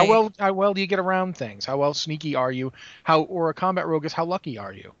 Right. How well do you get around things? How well sneaky are you? Or a combat rogue is how lucky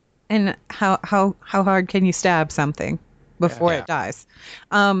are you? And how hard can you stab something before it dies?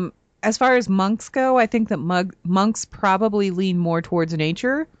 As far as monks go, I think that monks probably lean more towards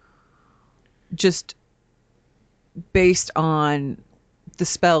nature, just based on the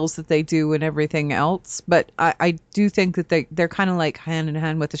spells that they do and everything else. But I do think that they're kind of like hand in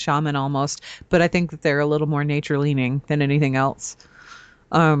hand with the shaman almost. But I think that they're a little more nature leaning than anything else.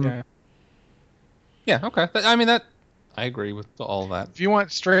 Okay. I mean, I agree with all of that. If you want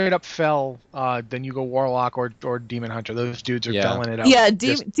straight up fell, then you go warlock or demon hunter. Those dudes are felling it out. Yeah,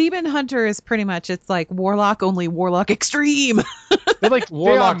 demon hunter is pretty much, it's like warlock, only warlock extreme. They're like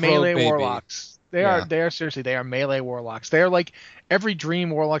warlock melee baby. warlocks. They are seriously, they are melee warlocks. They are like every dream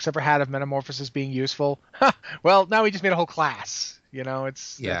warlocks ever had of metamorphosis being useful. Well, now we just made a whole class. You know,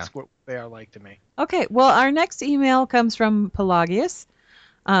 that's what they are like to me. Okay, well, our next email comes from Pelagius.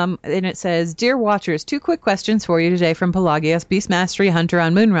 And it says, Dear Watchers, 2 quick questions for you today from Pelagius, Beast Mastery Hunter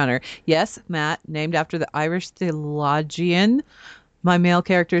on Moonrunner. Yes, Matt, named after the Irish theologian. My male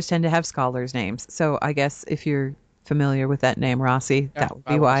characters tend to have scholars' names. So I guess if you're familiar with that name, Rossi, that would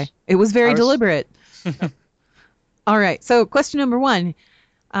be why. It was very deliberate. All right, so question number 1.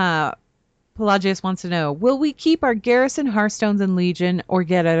 Pelagius wants to know, will we keep our garrison Hearthstones in Legion or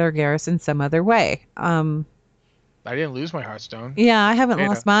get at our garrison some other way? I didn't lose my Hearthstone. Yeah, I haven't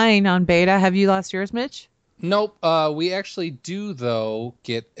lost mine on beta. Have you lost yours, Mitch? Nope. We actually do, though,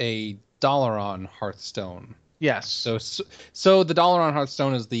 get a Dalaran Hearthstone. Yes. So the Dalaran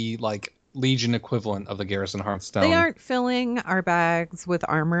Hearthstone is the like Legion equivalent of the Garrison Hearthstone. They aren't filling our bags with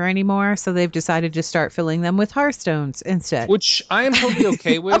armor anymore, so they've decided to start filling them with Hearthstones instead. Which I am totally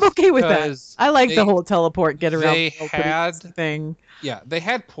okay with. I'm okay with that. I like the whole teleport get around thing. Yeah, they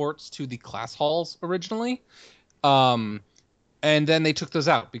had ports to the class halls originally. And then they took those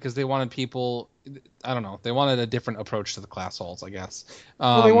out because they wanted people, I don't know, they wanted a different approach to the class halls, I guess.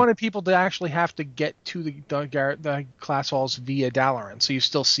 Well, they wanted people to actually have to get to the class halls via Dalaran, so you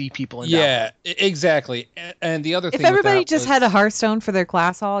still see people in Dalaran. Yeah, exactly. And the other thing, if everybody just had a Hearthstone for their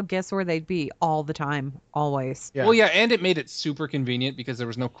class hall, guess where they'd be all the time, always. Yeah. Well, yeah, and it made it super convenient because there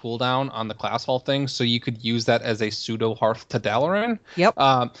was no cooldown on the class hall thing, so you could use that as a pseudo hearth to Dalaran. Yep.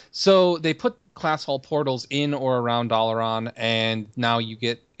 So they put class hall portals in or around Dalaran, and now you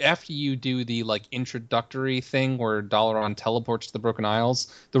get, after you do the like introductory thing where Dalaran teleports to the Broken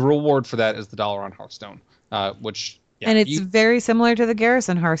Isles, the reward for that is the Dalaran Hearthstone, which Yeah, and it's very similar to the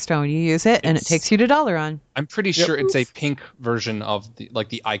Garrison Hearthstone. You use it, and it takes you to Dalaran. I'm pretty sure it's a pink version of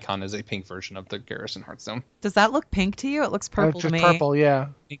the icon is a pink version of the Garrison Hearthstone. Does that look pink to you? It looks purple to me. Purple, yeah.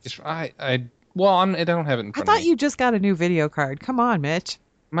 I don't have it in front of me. I thought you just got a new video card. Come on, Mitch.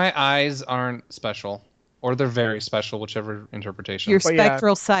 My eyes aren't special, or they're very special, whichever interpretation. Your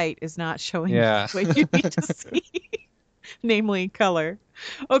spectral sight is not showing you Yeah. what you need to see, namely color.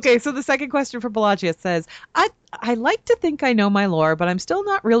 Okay, so the second question from Pelagius says, I like to think I know my lore, but I'm still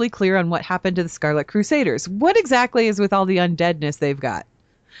not really clear on what happened to the Scarlet Crusaders. What exactly is with all the undeadness they've got?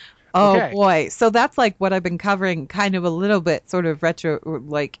 Oh, Okay. boy. So that's like what I've been covering kind of a little bit sort of retro,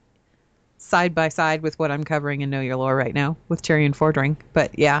 like side by side with what I'm covering in Know Your Lore right now with Tyrion Fordring.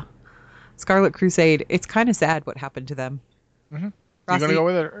 But yeah, Scarlet Crusade, it's kind of sad what happened to them. Mm-hmm. You Rossi? going to go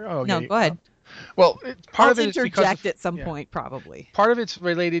with it? Oh, No, okay. go ahead. Well, part I'll of it is because interject of, at some yeah. point, probably. Part of it's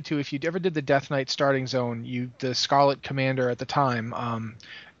related to if you ever did the Death Knight starting zone, the Scarlet Commander at the time,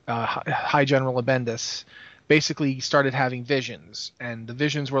 High General Abendis, basically started having visions, and the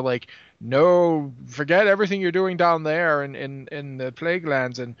visions were like, no, forget everything you're doing down there in the Plague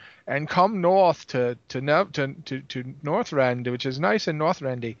Lands, and come north to Northrend, which is nice and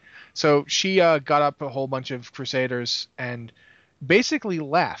Northrendy. So she got up a whole bunch of Crusaders and basically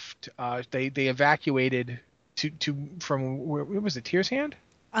left. They evacuated from where was it? Tyr's Hand?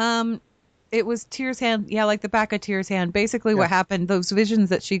 It was Tyr's Hand, yeah, like the back of Tyr's Hand. Basically, Yeah. what happened, those visions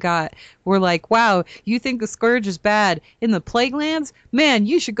that she got were like, wow, you think the Scourge is bad in the Plague Lands? Man,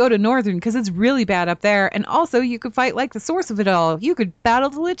 you should go to Northern because it's really bad up there. And also, you could fight like the source of it all. You could battle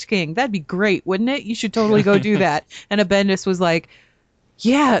the Lich King. That'd be great, wouldn't it? You should totally go do that. And Abendis was like,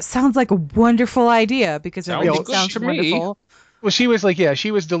 yeah, it sounds like a wonderful idea because Sounds everything good sounds to me. wonderful. Well, she was like, yeah, she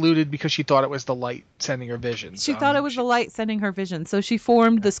was deluded because she thought it was the light sending her visions. She thought it was the light sending her vision. So she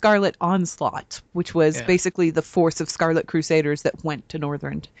formed the Scarlet Onslaught, which was Yeah. basically the force of Scarlet Crusaders that went to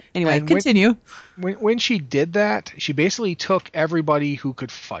Northern. Anyway, And continue. When she did that, she basically took everybody who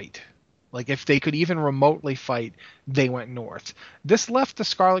could fight. Like, if they could even remotely fight, they went north. This left the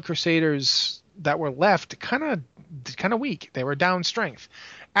Scarlet Crusaders that were left kind of weak. They were down strength.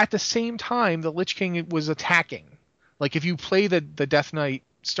 At the same time, the Lich King was attacking. Like, if you play the Death Knight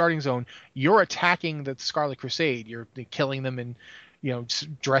starting zone, you're attacking the Scarlet Crusade. You're killing them and,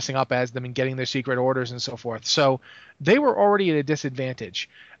 dressing up as them and getting their secret orders and so forth. So they were already at a disadvantage.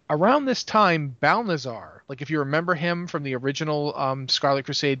 Around this time, Balnazar, like if you remember him from the original Scarlet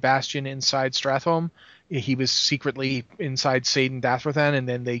Crusade Bastion inside Stratholme, he was secretly inside Seydan Dathrothan, and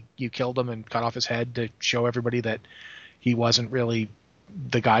then you killed him and cut off his head to show everybody that he wasn't really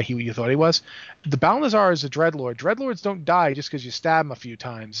the guy you thought he was. The Balnazar is a Dreadlord. Dreadlords don't die just because you stab them a few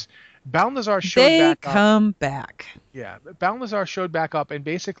times. Balnazar showed They back up. come back. Yeah, Balnazar showed back up and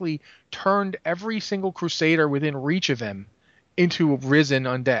basically turned every single Crusader within reach of him into risen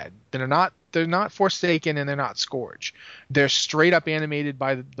undead. They're not Forsaken and they're not Scourge. They're straight up animated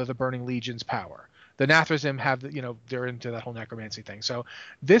by the Burning Legion's power. The Nathrazim have they're into that whole necromancy thing. So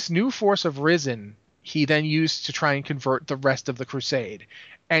this new force of Risen he then used to try and convert the rest of the crusade.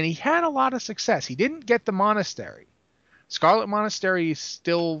 And he had a lot of success. He didn't get the monastery. Scarlet Monastery is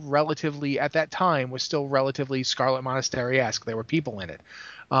still relatively, at that time, was still relatively Scarlet Monastery-esque. There were people in it.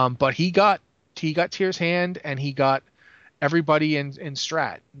 But he got Tyr's Hand, and he got everybody in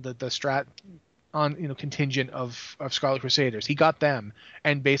Strat, the Strat on contingent of Scarlet Crusaders. He got them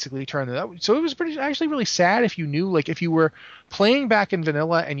and basically turned it up. So it was actually really sad if you knew, like if you were playing back in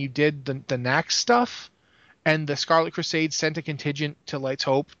vanilla and you did the Naxx stuff and the Scarlet Crusade sent a contingent to Light's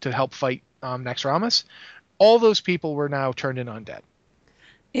Hope to help fight Naxxramas, all those people were now turned in undead.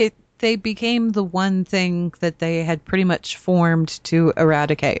 They became the one thing that they had pretty much formed to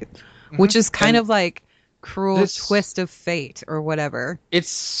eradicate, which is kind of like cruel twist of fate or whatever. It's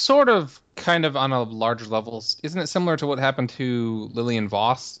sort of kind of on a larger level. Isn't it similar to what happened to Lillian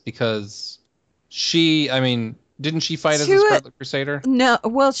Voss? Because didn't she fight as a Scarlet Crusader? No,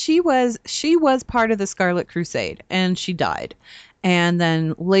 well, she was part of the Scarlet Crusade, and she died. And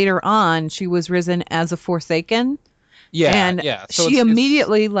then later on, she was risen as a Forsaken. Yeah, and yeah. So she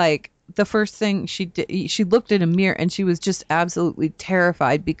immediately, like, the first thing she did, she looked in a mirror and she was just absolutely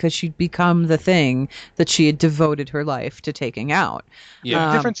terrified because she'd become the thing that she had devoted her life to taking out. Yeah.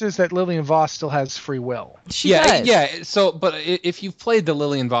 The difference is that Lillian Voss still has free will. She does. Yeah. So, but if you've played the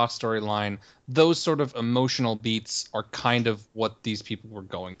Lillian Voss storyline, those sort of emotional beats are kind of what these people were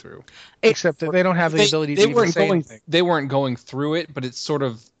going through. Except that they don't have the ability to even say anything. They weren't going through it, but it's sort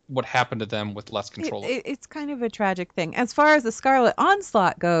of what happened to them with less control. It's kind of a tragic thing. As far as the Scarlet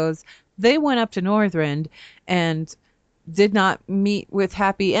Onslaught goes, they went up to Northrend and did not meet with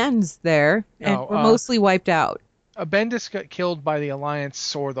happy ends there and were mostly wiped out. Bendis got killed by the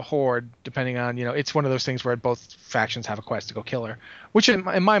Alliance or the Horde, depending on, it's one of those things where both factions have a quest to go kill her, which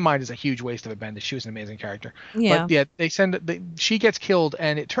in my mind is a huge waste of a Bendis. She was an amazing character. Yeah. But yeah, she gets killed,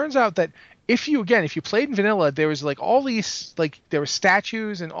 and it turns out that if you played in vanilla, there was like all these, like there were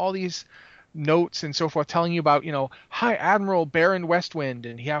statues and all these notes and so forth telling you about, High Admiral Baron Westwind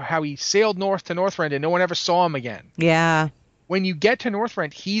and how he sailed north to Northrend and no one ever saw him again. Yeah. When you get to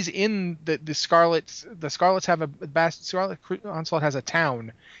Northrend, he's in the Scarlets. The Scarlets have Scarlet Onslaught has a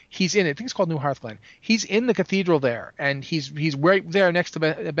town. He's in it. I think it's called New Hearthglen. He's in the cathedral there, and he's right there next to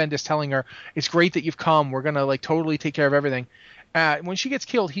Bendis, telling her, "It's great that you've come. We're gonna totally take care of everything." When she gets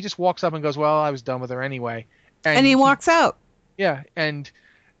killed, he just walks up and goes, "Well, I was done with her anyway," and he walks out. Yeah, and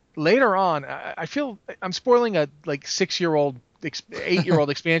later on, I feel I'm spoiling a 8-year-old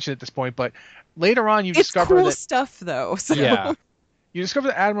expansion at this point, but later on you discover cool that stuff though. So. Yeah. You discover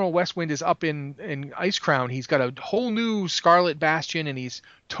that Admiral Westwind is up in Icecrown. He's got a whole new Scarlet Bastion, and he's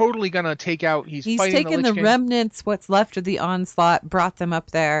totally gonna take out. He's fighting taken the Lich King. remnants, what's left of the Onslaught, brought them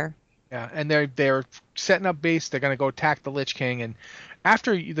up there. Yeah, and they're setting up base. They're gonna go attack the Lich King, and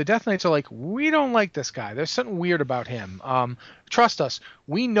after the Death Knights are like, we don't like this guy. There's something weird about him. Trust us.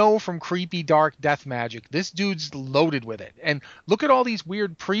 We know from creepy, dark death magic, this dude's loaded with it. And look at all these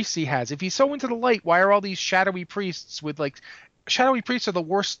weird priests he has. If he's so into the light, why are all these shadowy priests with shadowy priests are the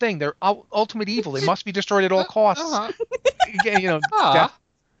worst thing. They're ultimate evil. They must be destroyed at all costs. Death,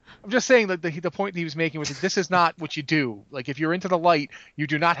 I'm just saying that the point he was making was that this is not what you do. Like, if you're into the light, you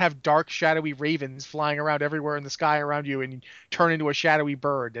do not have dark, shadowy ravens flying around everywhere in the sky around you and turn into a shadowy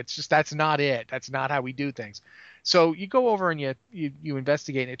bird. That's not it. That's not how we do things. So you go over and you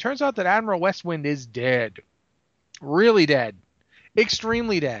investigate, and it turns out that Admiral Westwind is dead. Really dead.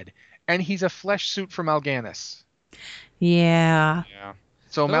 Extremely dead. And he's a flesh suit for Mal'Ganis. Yeah. Yeah.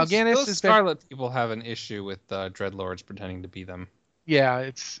 So Mal'Ganis those is Scarlet people have an issue with Dreadlords pretending to be them. Yeah,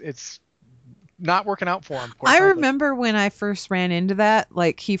 it's not working out for him. I remember when I first ran into that,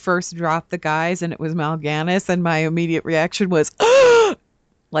 like he first dropped the guys and it was Mal'Ganis, and my immediate reaction was,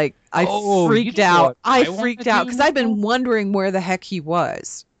 like I freaked out. I freaked out because I've been wondering where the heck he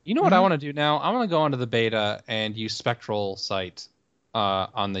was. You know what I want to do now? I want to go onto the beta and use Spectral Sight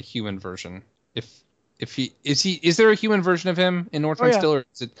on the human version. Is there a human version of him in Northrend still? Or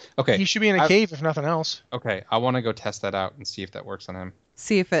is it, okay, he should be in a cave if nothing else. Okay, I want to go test that out and see if that works on him.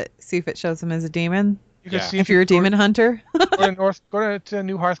 See if it shows him as a demon. You can see if you're a demon hunter. Go to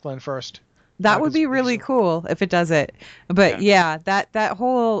New Hearthglen first. That would be really cool if it does it. But yeah that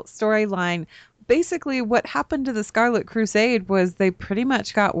whole storyline. Basically, what happened to the Scarlet Crusade was they pretty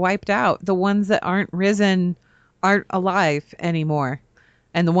much got wiped out. The ones that aren't risen aren't alive anymore.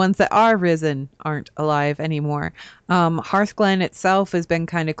 And the ones that are risen aren't alive anymore. Hearthglen itself has been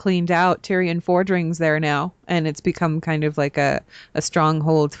kind of cleaned out. Tyrion Fordring's there now, and it's become kind of like a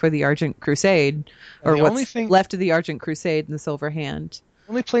stronghold for the Argent Crusade, or what's left of the Argent Crusade in the Silver Hand.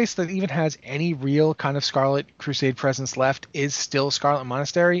 The only place that even has any real kind of Scarlet Crusade presence left is still Scarlet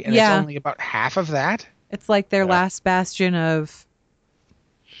Monastery, and it's only about half of that. It's like their last bastion of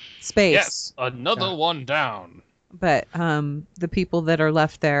space. Yes, another one down. But the people that are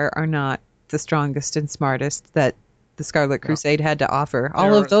left there are not the strongest and smartest that the Scarlet Crusade had to offer.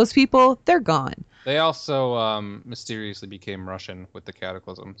 All of those people, they're gone. They also mysteriously became Russian with the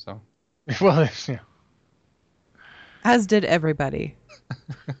Cataclysm. So, well, yeah. As did everybody.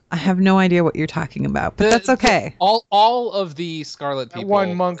 I have no idea what you're talking about, but that's okay. All of the Scarlet people.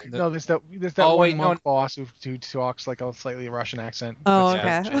 One monk. There's that one monk boss who talks like a slightly Russian accent. Oh,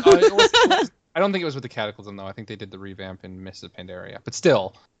 okay. I don't think it was with the Cataclysm, though. I think they did the revamp in Mists of Pandaria. But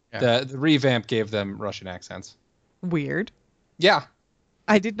still, the revamp gave them Russian accents. Weird. Yeah.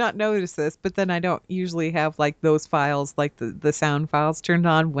 I did not notice this, but then I don't usually have like those files, like the sound files turned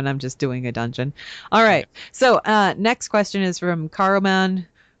on when I'm just doing a dungeon. All right. So next question is from Karuman,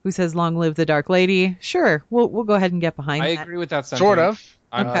 who says, "Long live the Dark Lady." Sure. We'll go ahead and get behind that. I agree with that sentiment. Sort of.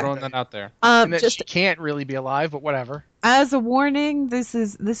 I'm throwing that out there. And that she can't really be alive, but whatever. As a warning, this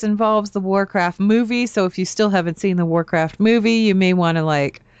involves the Warcraft movie, so if you still haven't seen the Warcraft movie, you may want to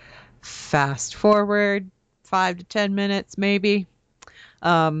like fast forward 5 to 10 minutes, maybe.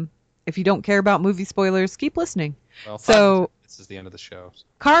 If you don't care about movie spoilers, keep listening. Well, this is the end of the show.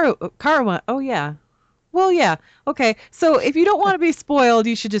 Karma. Oh yeah. Well, yeah. Okay. So if you don't want to be spoiled,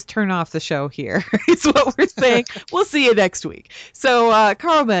 you should just turn off the show here. Is what we're saying. We'll see you next week. So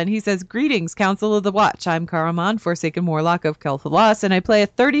Karuman, he says, "Greetings, Council of the Watch. I'm Karuman, Forsaken Warlock of Kel'Thuzad, and I play a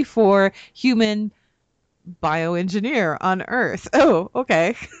 34 human bioengineer on Earth." Oh,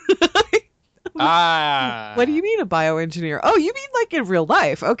 okay. Ah. What do you mean a bioengineer? Oh, you mean like in real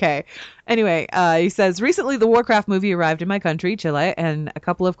life? Okay. Anyway, he says, recently the Warcraft movie arrived in my country, Chile, and a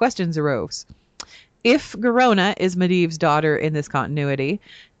couple of questions arose. If Garona is Medivh's daughter in this continuity,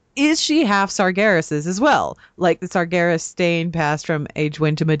 is she half Sargeras's as well? Like the Sargeras stain passed from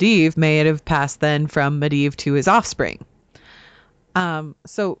Aegwynn to Medivh may it have passed then from Medivh to his offspring.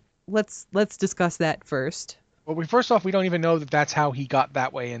 So let's discuss that first. Well, first off, we don't even know that that's how he got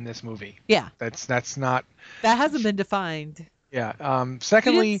that way in this movie. Yeah. That's not. That hasn't been defined. Yeah. We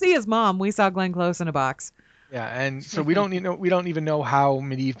Secondly, didn't see his mom. We saw Glenn Close in a box. yeah, and so we don't even know how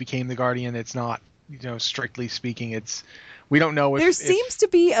Medivh became the Guardian. It's not, strictly speaking, we don't know if There seems to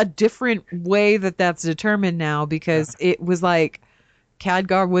be a different way that's determined now, because it was like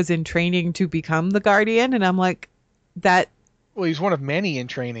Khadgar was in training to become the Guardian, and I'm like, that. Well, he's one of many in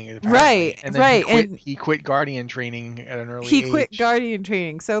training, apparently. Right, and then right, he quit Guardian training at an early age. He quit Guardian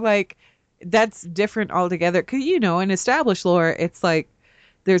training, so like that's different altogether. Because in established lore, it's like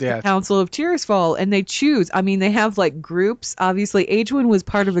there's the Council of Tearsfall, and they choose. I mean, they have like groups. Obviously, Aegwynn was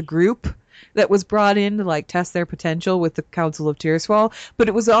part of a group that was brought in to like test their potential with the Council of Tearsfall, but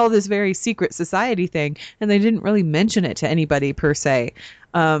it was all this very secret society thing, and they didn't really mention it to anybody per se.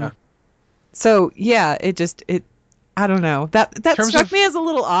 So yeah, it. I don't know. That struck me as a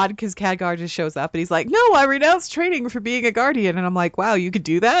little odd, because Khadgar just shows up and he's like, "No, I renounced training for being a Guardian," and I'm like, "Wow, you could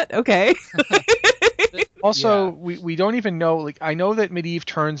do that? Okay." Also, we don't even know. Like, I know that Medivh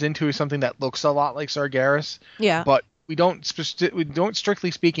turns into something that looks a lot like Sargeras. Yeah. But we don't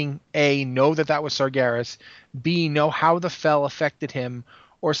strictly speaking, A, know that was Sargeras, B, know how the Fel affected him,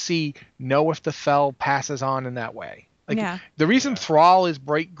 or C, know if the Fel passes on in that way. Like, the reason Thrall is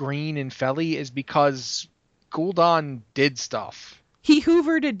bright green in Feli is because Gul'dan did stuff. He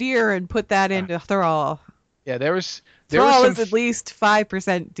hoovered a deer and put that into Thrall. Yeah, Thrall is at least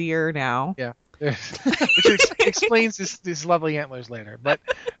 5% deer now. Yeah. Which explains these lovely antlers later. But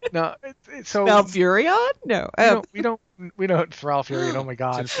no, so Malfurion? No. We don't Thrall Furion. Oh my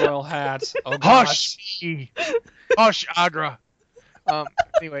god. Tinfoil hat. Oh gosh. Hush, Agra.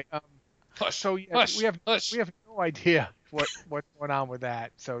 Anyway, hush, so yeah, hush, we have no idea what's going on with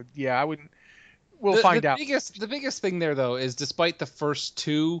that. So yeah, I wouldn't. We'll the find out. The biggest thing there, though, is despite the first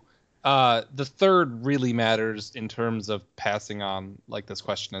two, the third really matters in terms of passing on, like this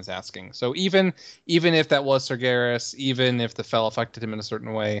question is asking. So even if that was Sargeras, even if the Fel affected him in a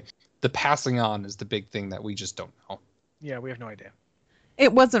certain way, the passing on is the big thing that we just don't know. Yeah, we have no idea.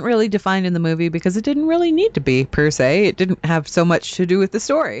 It wasn't really defined in the movie because it didn't really need to be, per se. It didn't have so much to do with the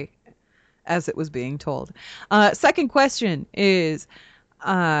story as it was being told. Second question is...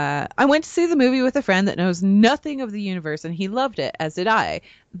 I went to see the movie with a friend that knows nothing of the universe, and he loved it, as did I.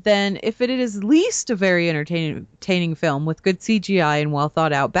 Then, if it is at least a very entertaining film with good CGI and well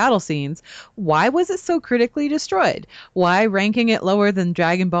thought out battle scenes, why was it so critically destroyed? Why ranking it lower than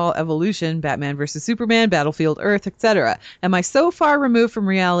Dragon Ball Evolution, Batman vs Superman, Battlefield Earth, etc.? Am I so far removed from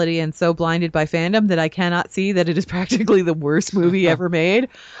reality and so blinded by fandom that I cannot see that it is practically the worst movie ever made?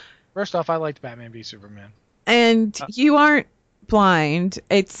 First off, I liked Batman v Superman. And you aren't blind.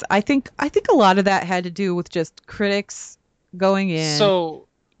 I think a lot of that had to do with just critics going in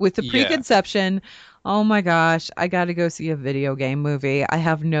with the preconception, oh my gosh, I gotta go see a video game movie. I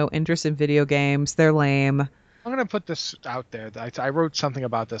have no interest in video games. They're lame. I'm gonna put this out there. I wrote something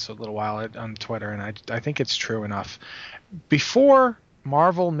about this a little while on Twitter, and I think it's true enough. Before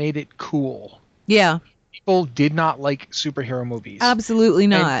Marvel made it cool, people did not like superhero movies. Absolutely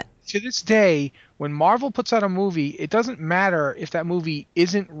not. And to this day, when Marvel puts out a movie, it doesn't matter if that movie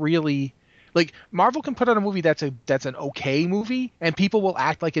isn't really like Marvel can put out a movie that's an okay movie, and people will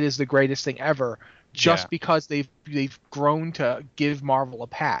act like it is the greatest thing ever just because they've grown to give Marvel a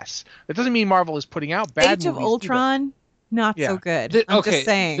pass. That doesn't mean Marvel is putting out bad movies. Age of Ultron, not so good. I'm just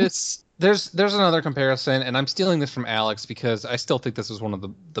saying. There's another comparison, and I'm stealing this from Alex because I still think this was one of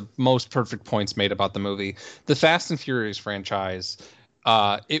the most perfect points made about the movie. The Fast and Furious franchise,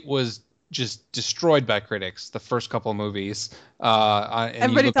 it was just destroyed by critics, the first couple of movies.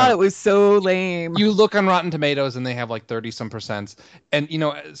 Everybody thought it was so lame. You look on Rotten Tomatoes and they have like 30-some%. And,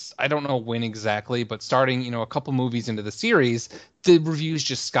 I don't know when exactly, but starting, a couple movies into the series, the reviews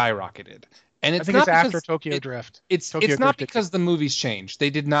just skyrocketed. And it's not after Tokyo Drift. It's not because the movies changed.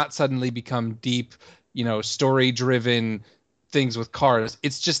 They did not suddenly become deep, story-driven things with cars.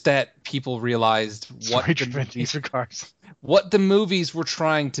 It's just that people realized what the movies were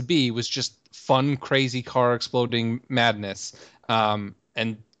trying to be was just fun, crazy car exploding madness. And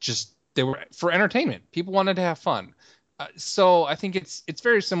just they were for entertainment. People wanted to have fun. So I think it's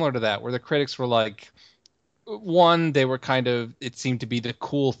very similar to that, where the critics were like, one, they were it seemed to be the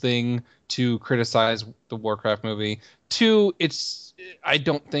cool thing to criticize the Warcraft movie. Two, I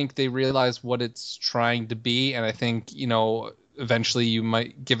don't think they realize what it's trying to be, and I think, eventually you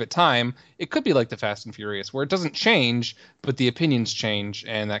might give it time. It could be like the Fast and Furious, where it doesn't change, but the opinions change,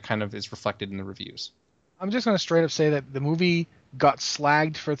 and that kind of is reflected in the reviews. I'm just going to straight up say that the movie got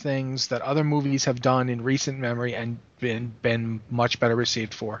slagged for things that other movies have done in recent memory and been much better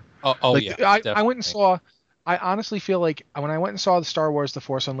received for. Yeah. I went and saw. I honestly feel like when I went and saw the Star Wars: The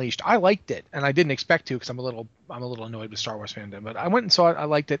Force Unleashed, I liked it, and I didn't expect to because I'm a little annoyed with Star Wars fandom. But I went and saw it. I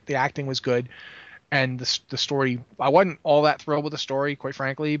liked it. The acting was good, and the story. I wasn't all that thrilled with the story, quite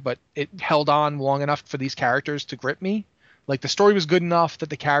frankly, but it held on long enough for these characters to grip me. Like, the story was good enough that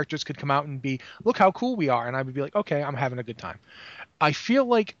the characters could come out and be, look how cool we are, and I would be like, okay, I'm having a good time. I feel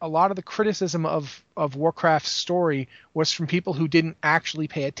like a lot of the criticism of Warcraft's story was from people who didn't actually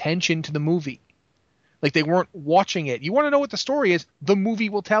pay attention to the movie. Like, they weren't watching it. You want to know what the story is? The movie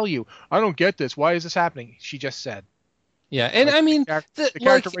will tell you. I don't get this. Why is this happening? She just said. Yeah, and like, I mean, the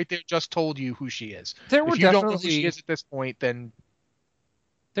character right there just told you who she is. If you don't know who she is at this point, then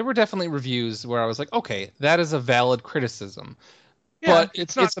there were definitely reviews where I was like, okay, that is a valid criticism. Yeah, but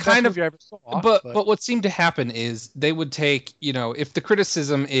it's not the kind of movie I ever saw. But what seemed to happen is they would take, if the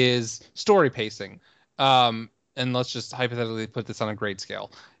criticism is story pacing, and let's just hypothetically put this on a grade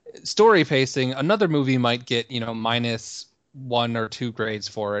scale. Story pacing, another movie might get, minus 1 or 2 grades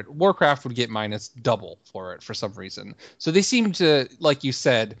for it. Warcraft would get minus double for it for some reason. So they seem to, like you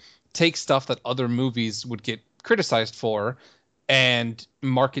said, take stuff that other movies would get criticized for and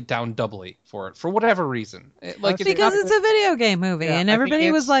mark it down doubly for it for whatever reason. Because it's a video game movie, and everybody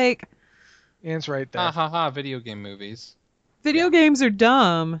was like, Ian's right there. Video game movies. Video games are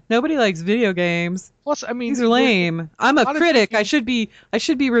dumb. Nobody likes video games. Plus, I mean, these are lame. I'm a critic. I should be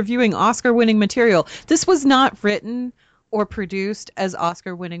reviewing Oscar-winning material. This was not written or produced as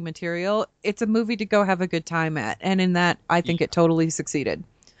Oscar-winning material. It's a movie to go have a good time at, and in that, I think it totally succeeded.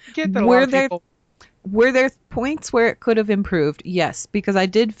 Were there points where it could have improved? Yes, because I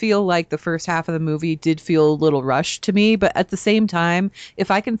did feel like the first half of the movie did feel a little rushed to me, but at the same time, if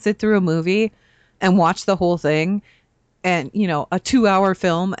I can sit through a movie and watch the whole thing, and, a 2-hour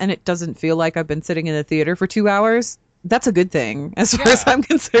film, and it doesn't feel like I've been sitting in the theater for 2 hours, that's a good thing as far as I'm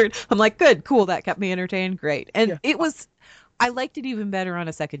concerned. I'm like, good, cool, that kept me entertained, great. And I liked it even better on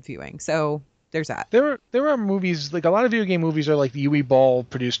a second viewing, so there's that. There are movies, like a lot of video game movies are like the Uwe Ball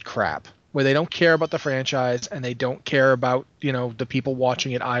produced crap, where they don't care about the franchise, and they don't care about, the people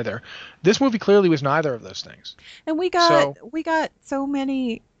watching it either. This movie clearly was neither of those things. And we got so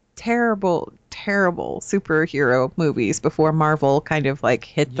many terrible superhero movies before Marvel kind of like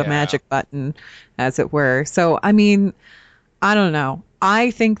hit the magic button, as it were. So, I mean, I don't know.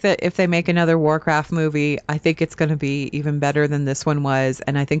 I think that if they make another Warcraft movie, I think it's going to be even better than this one was,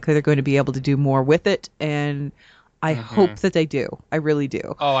 and I think they're going to be able to do more with it, and I hope that they do. I really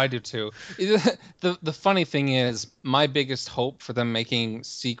do. Oh, I do too. The funny thing is, my biggest hope for them making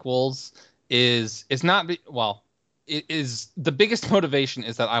sequels is the biggest motivation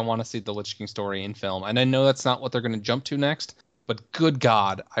is that I want to see the Lich King story in film. And I know that's not what they're going to jump to next, but good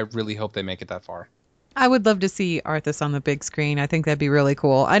God, I really hope they make it that far. I would love to see Arthas on the big screen. I think that'd be really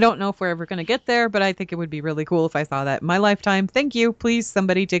cool. I don't know if we're ever going to get there, but I think it would be really cool if I saw that in my lifetime. Thank you. Please,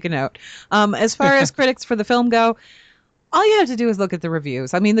 somebody take a note. As far as critics for the film go, all you have to do is look at the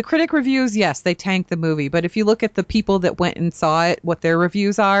reviews. I mean, the critic reviews, yes, they tanked the movie. But if you look at the people that went and saw it, what their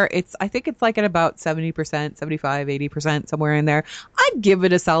reviews are, I think it's like at about 70%, 75, 80%, somewhere in there. I'd give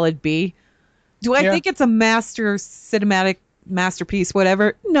it a solid B. Do I think it's a cinematic masterpiece,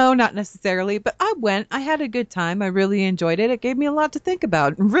 whatever? No, not necessarily. But I had a good time. I really enjoyed it. It gave me a lot to think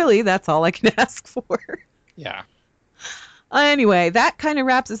about. Really, that's all I can ask for. Yeah. Anyway, that kind of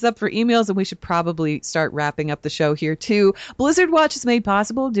wraps us up for emails, and we should probably start wrapping up the show here, too. Blizzard Watch is made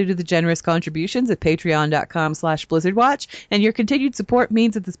possible due to the generous contributions at patreon.com/BlizzardWatch, and your continued support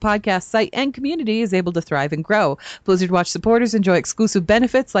means that this podcast site and community is able to thrive and grow. Blizzard Watch supporters enjoy exclusive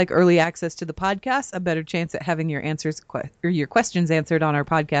benefits like early access to the podcast, a better chance at having your questions answered on our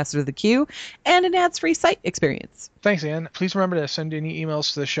podcast or the queue, and an ads-free site experience. Thanks, Ian. Please remember to send any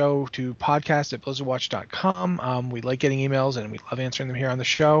emails to the show to podcast@blizzardwatch.com. We like getting emails, and we love answering them here on the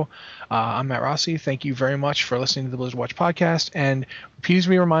show. I'm Matt Rossi. Thank you very much for listening to the Blizzard Watch podcast. And please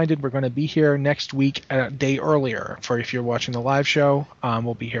be reminded, we're going to be here next week a day earlier. For if you're watching the live show,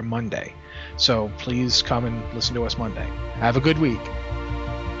 we'll be here Monday. So please come and listen to us Monday. Have a good week.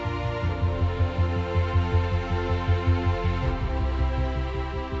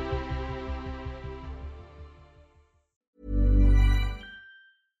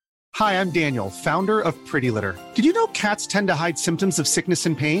 Hi, I'm Daniel, founder of Pretty Litter. Did you know cats tend to hide symptoms of sickness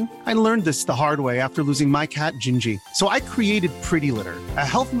and pain? I learned this the hard way after losing my cat, Gingy. So I created Pretty Litter, a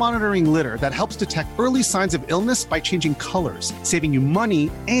health monitoring litter that helps detect early signs of illness by changing colors, saving you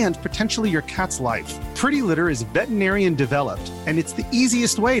money and potentially your cat's life. Pretty Litter is veterinarian developed, and it's the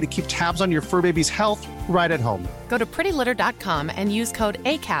easiest way to keep tabs on your fur baby's health right at home. Go to prettylitter.com and use code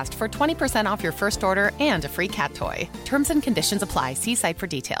ACAST for 20% off your first order and a free cat toy. Terms and conditions apply. See site for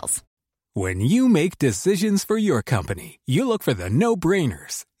details. When you make decisions for your company, you look for the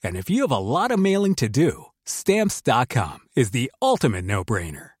no-brainers. And if you have a lot of mailing to do, Stamps.com is the ultimate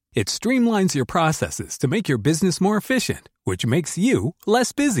no-brainer. It streamlines your processes to make your business more efficient, which makes you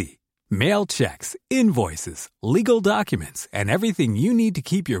less busy. Mail checks, invoices, legal documents, and everything you need to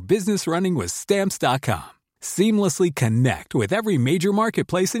keep your business running with Stamps.com. Seamlessly connect with every major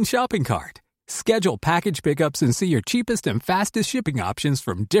marketplace and shopping cart. Schedule package pickups and see your cheapest and fastest shipping options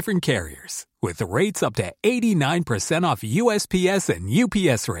from different carriers, with rates up to 89% off USPS and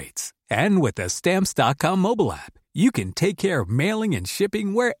UPS rates. And with the Stamps.com mobile app, you can take care of mailing and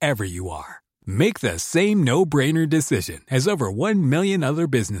shipping wherever you are. Make the same no-brainer decision as over 1 million other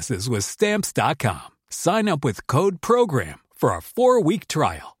businesses with Stamps.com. Sign up with code PROGRAM for a 4-week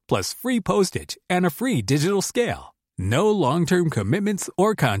trial, plus free postage and a free digital scale. No long-term commitments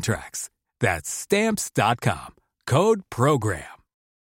or contracts. That's Stamps.com. Code PROGRAM.